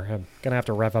bit for him. Going to have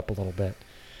to rev up a little bit.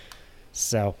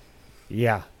 So,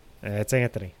 yeah, it's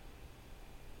Anthony.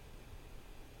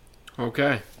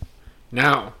 Okay.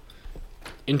 Now,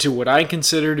 into what I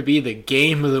consider to be the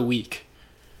game of the week.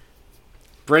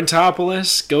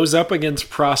 Brentopoulos goes up against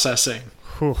Processing.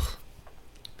 Whew.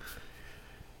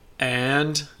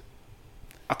 And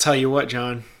I'll tell you what,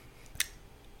 John.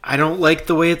 I don't like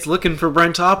the way it's looking for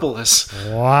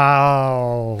Brentopoulos.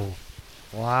 Wow.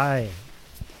 Why?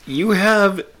 You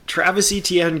have Travis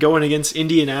Etienne going against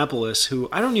Indianapolis, who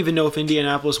I don't even know if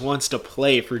Indianapolis wants to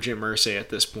play for Jim Irsay at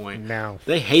this point. No.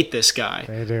 They hate this guy.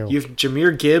 They do. You have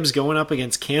Jahmyr Gibbs going up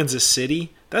against Kansas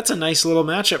City. That's a nice little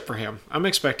matchup for him. I'm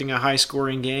expecting a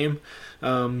high-scoring game.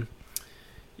 I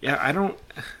don't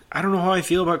know how I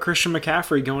feel about Christian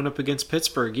McCaffrey going up against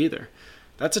Pittsburgh either.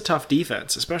 That's a tough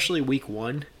defense, especially week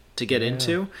 1 to get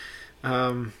into.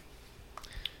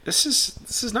 This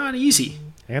is not easy.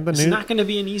 And this is not going to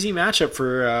be an easy matchup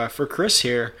for Chris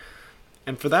here.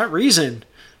 And for that reason,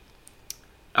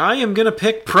 I am going to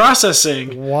pick Processing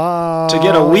to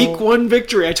get a week 1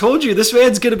 victory. I told you, this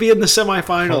man's going to be in the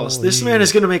semifinals. Holy. This man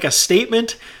is going to make a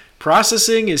statement.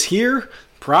 Processing is here.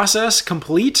 Process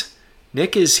complete.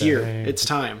 Nick is here. Dang. It's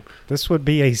time. This would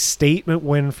be a statement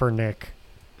win for Nick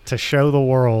to show the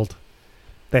world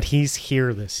that he's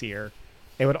here this year.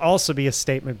 It would also be a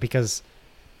statement because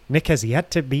Nick has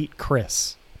yet to beat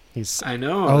Chris. I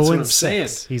know. That's what I'm saying.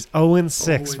 He's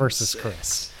 0-6 versus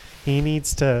Chris. He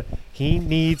needs to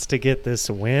get this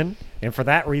win, and for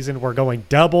that reason, we're going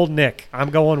double Nick. I'm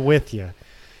going with you.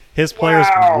 His players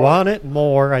want it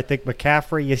more. I think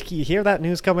McCaffrey. You hear that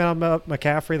news coming out about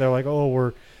McCaffrey? They're like,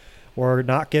 "Oh, we're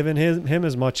not giving him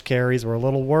as much carries. We're a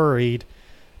little worried."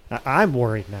 I'm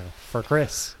worried now for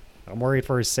Chris. I'm worried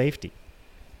for his safety.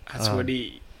 That's what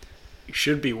he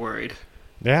should be worried.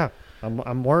 Yeah,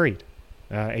 I'm worried.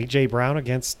 A.J. Brown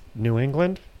against New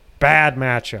England, bad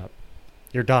matchup.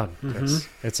 You're done.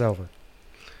 Mm-hmm. It's over.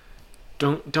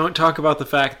 Don't talk about the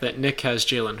fact that Nick has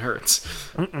Jalen Hurts,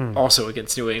 also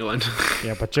against New England.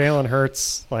 Yeah, but Jalen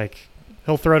Hurts,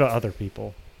 he'll throw to other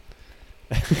people.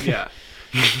 Yeah.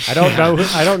 I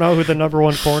don't know who the number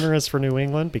 1 corner is for New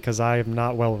England because I am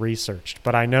not well researched,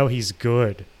 but I know he's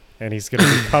good, and he's going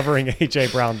to be covering A.J.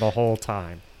 Brown the whole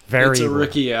time. It's a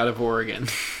rookie out of Oregon.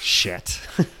 Shit.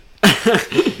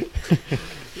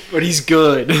 But he's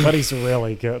good. But he's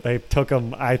really good. I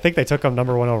think they took him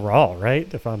number 1 overall,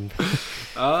 right? If I'm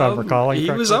recalling correctly.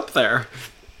 He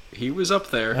was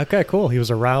up there. Okay, cool. He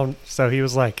was around, so he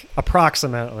was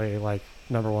approximately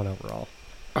number 1 overall.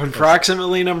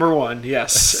 Approximately number 1,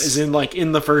 yes. As in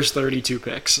in the first 32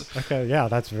 picks. Okay, yeah,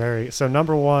 so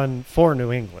number 1 for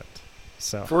New England.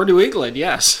 So for New England,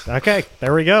 yes. Okay,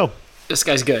 there we go. This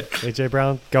guy's good. A.J.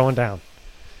 Brown going down.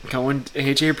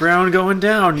 A.J. Brown going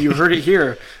down. You heard it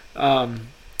here.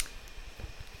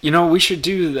 We should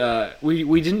do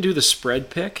we didn't do the spread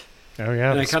pick. Oh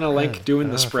yeah. And I kind of like doing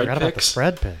the spread picks. Forgot about the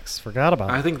spread picks. Forgot about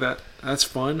it. I think that's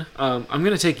fun. I'm going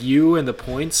to take you and the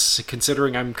points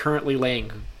considering I'm currently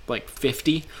laying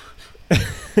 50.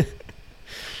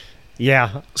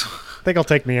 Yeah. I think I'll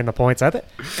take me in the points. I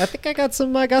think I got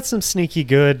some sneaky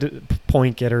good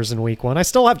point getters in week 1. I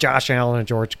still have Josh Allen and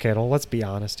George Kittle. Let's be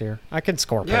honest here. I can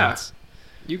score points.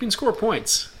 You can score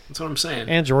points. That's what I'm saying.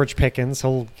 And George Pickens,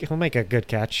 he'll make a good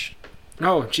catch.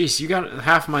 Oh, geez, you got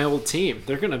half my old team.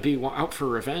 They're going to be out for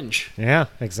revenge. Yeah,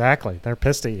 exactly. They're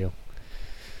pissed at you.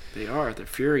 They are. They're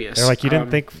furious. They're like, you didn't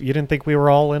think we were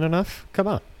all in enough? Come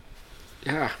on.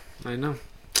 Yeah, I know.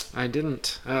 I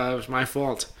didn't. It was my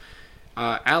fault.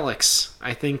 Alex,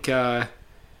 I think. I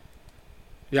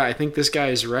think this guy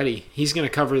is ready. He's going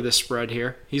to cover the spread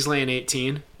here. He's laying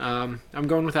 18. I'm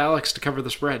going with Alex to cover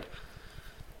the spread.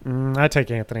 I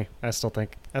take Anthony. I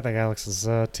think Alex's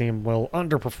team will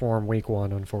underperform week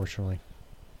 1, unfortunately.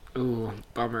 Ooh,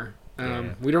 bummer.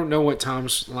 Yeah. We don't know what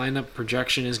Tom's lineup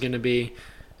projection is going to be,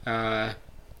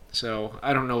 so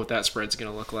I don't know what that spread's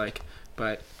going to look like.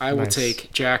 But I will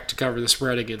take Jack to cover the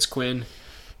spread against Quinn.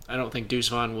 I don't think Deuce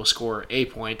Vaughn will score a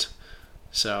point,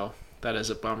 so that is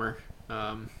a bummer.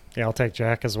 Yeah, I'll take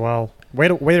Jack as well. Way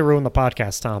to ruin the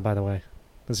podcast, Tom, by the way.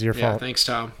 This is your fault. Yeah, thanks,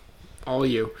 Tom. All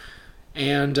you.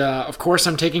 And, of course,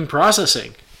 I'm taking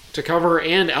processing to cover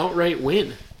and outright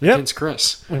win against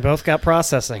Chris. We both got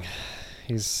processing.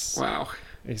 Wow.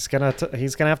 He's gonna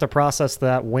have to process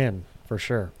that win for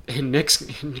sure. And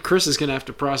Chris is gonna have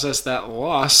to process that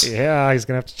loss. Yeah, he's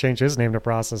gonna have to change his name to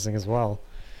processing as well.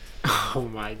 Oh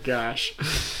my gosh.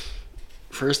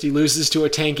 First he loses to a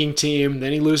tanking team,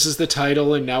 then he loses the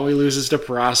title, and now he loses to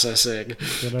processing.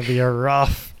 It's gonna be a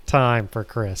rough time for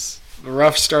Chris. A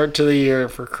rough start to the year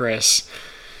for Chris.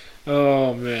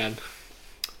 Oh man.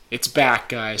 It's back,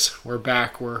 guys. We're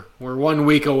back. We're 1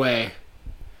 week away.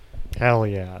 Hell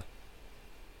yeah.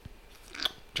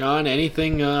 John,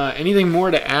 anything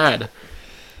more to add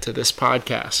to this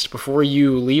podcast before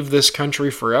you leave this country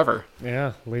forever?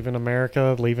 Yeah, leaving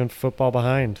America, leaving football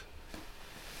behind.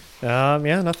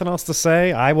 Nothing else to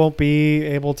say. I won't be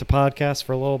able to podcast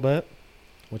for a little bit,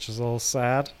 which is a little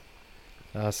sad.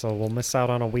 So we'll miss out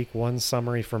on a week 1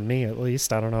 summary from me at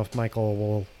least. I don't know if Michael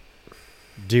will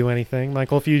do anything.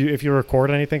 Michael, if you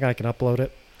record anything, I can upload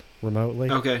it remotely.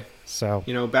 Okay. So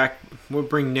we'll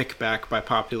bring Nick back by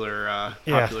popular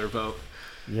vote.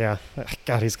 Yeah.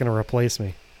 God, he's gonna replace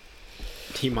me.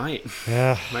 He might.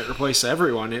 Yeah. Might replace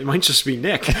everyone. It might just be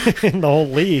Nick in the whole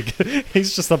league.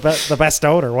 He's just the best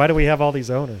owner. Why do we have all these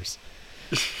owners?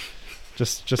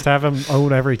 Just have him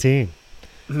own every team.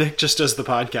 Nick just does the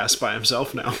podcast by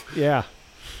himself now. Yeah.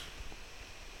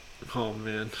 Oh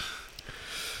man.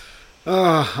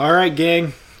 All right,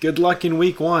 gang. Good luck in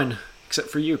week 1, except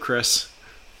for you, Chris.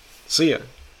 See ya.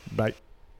 Bye.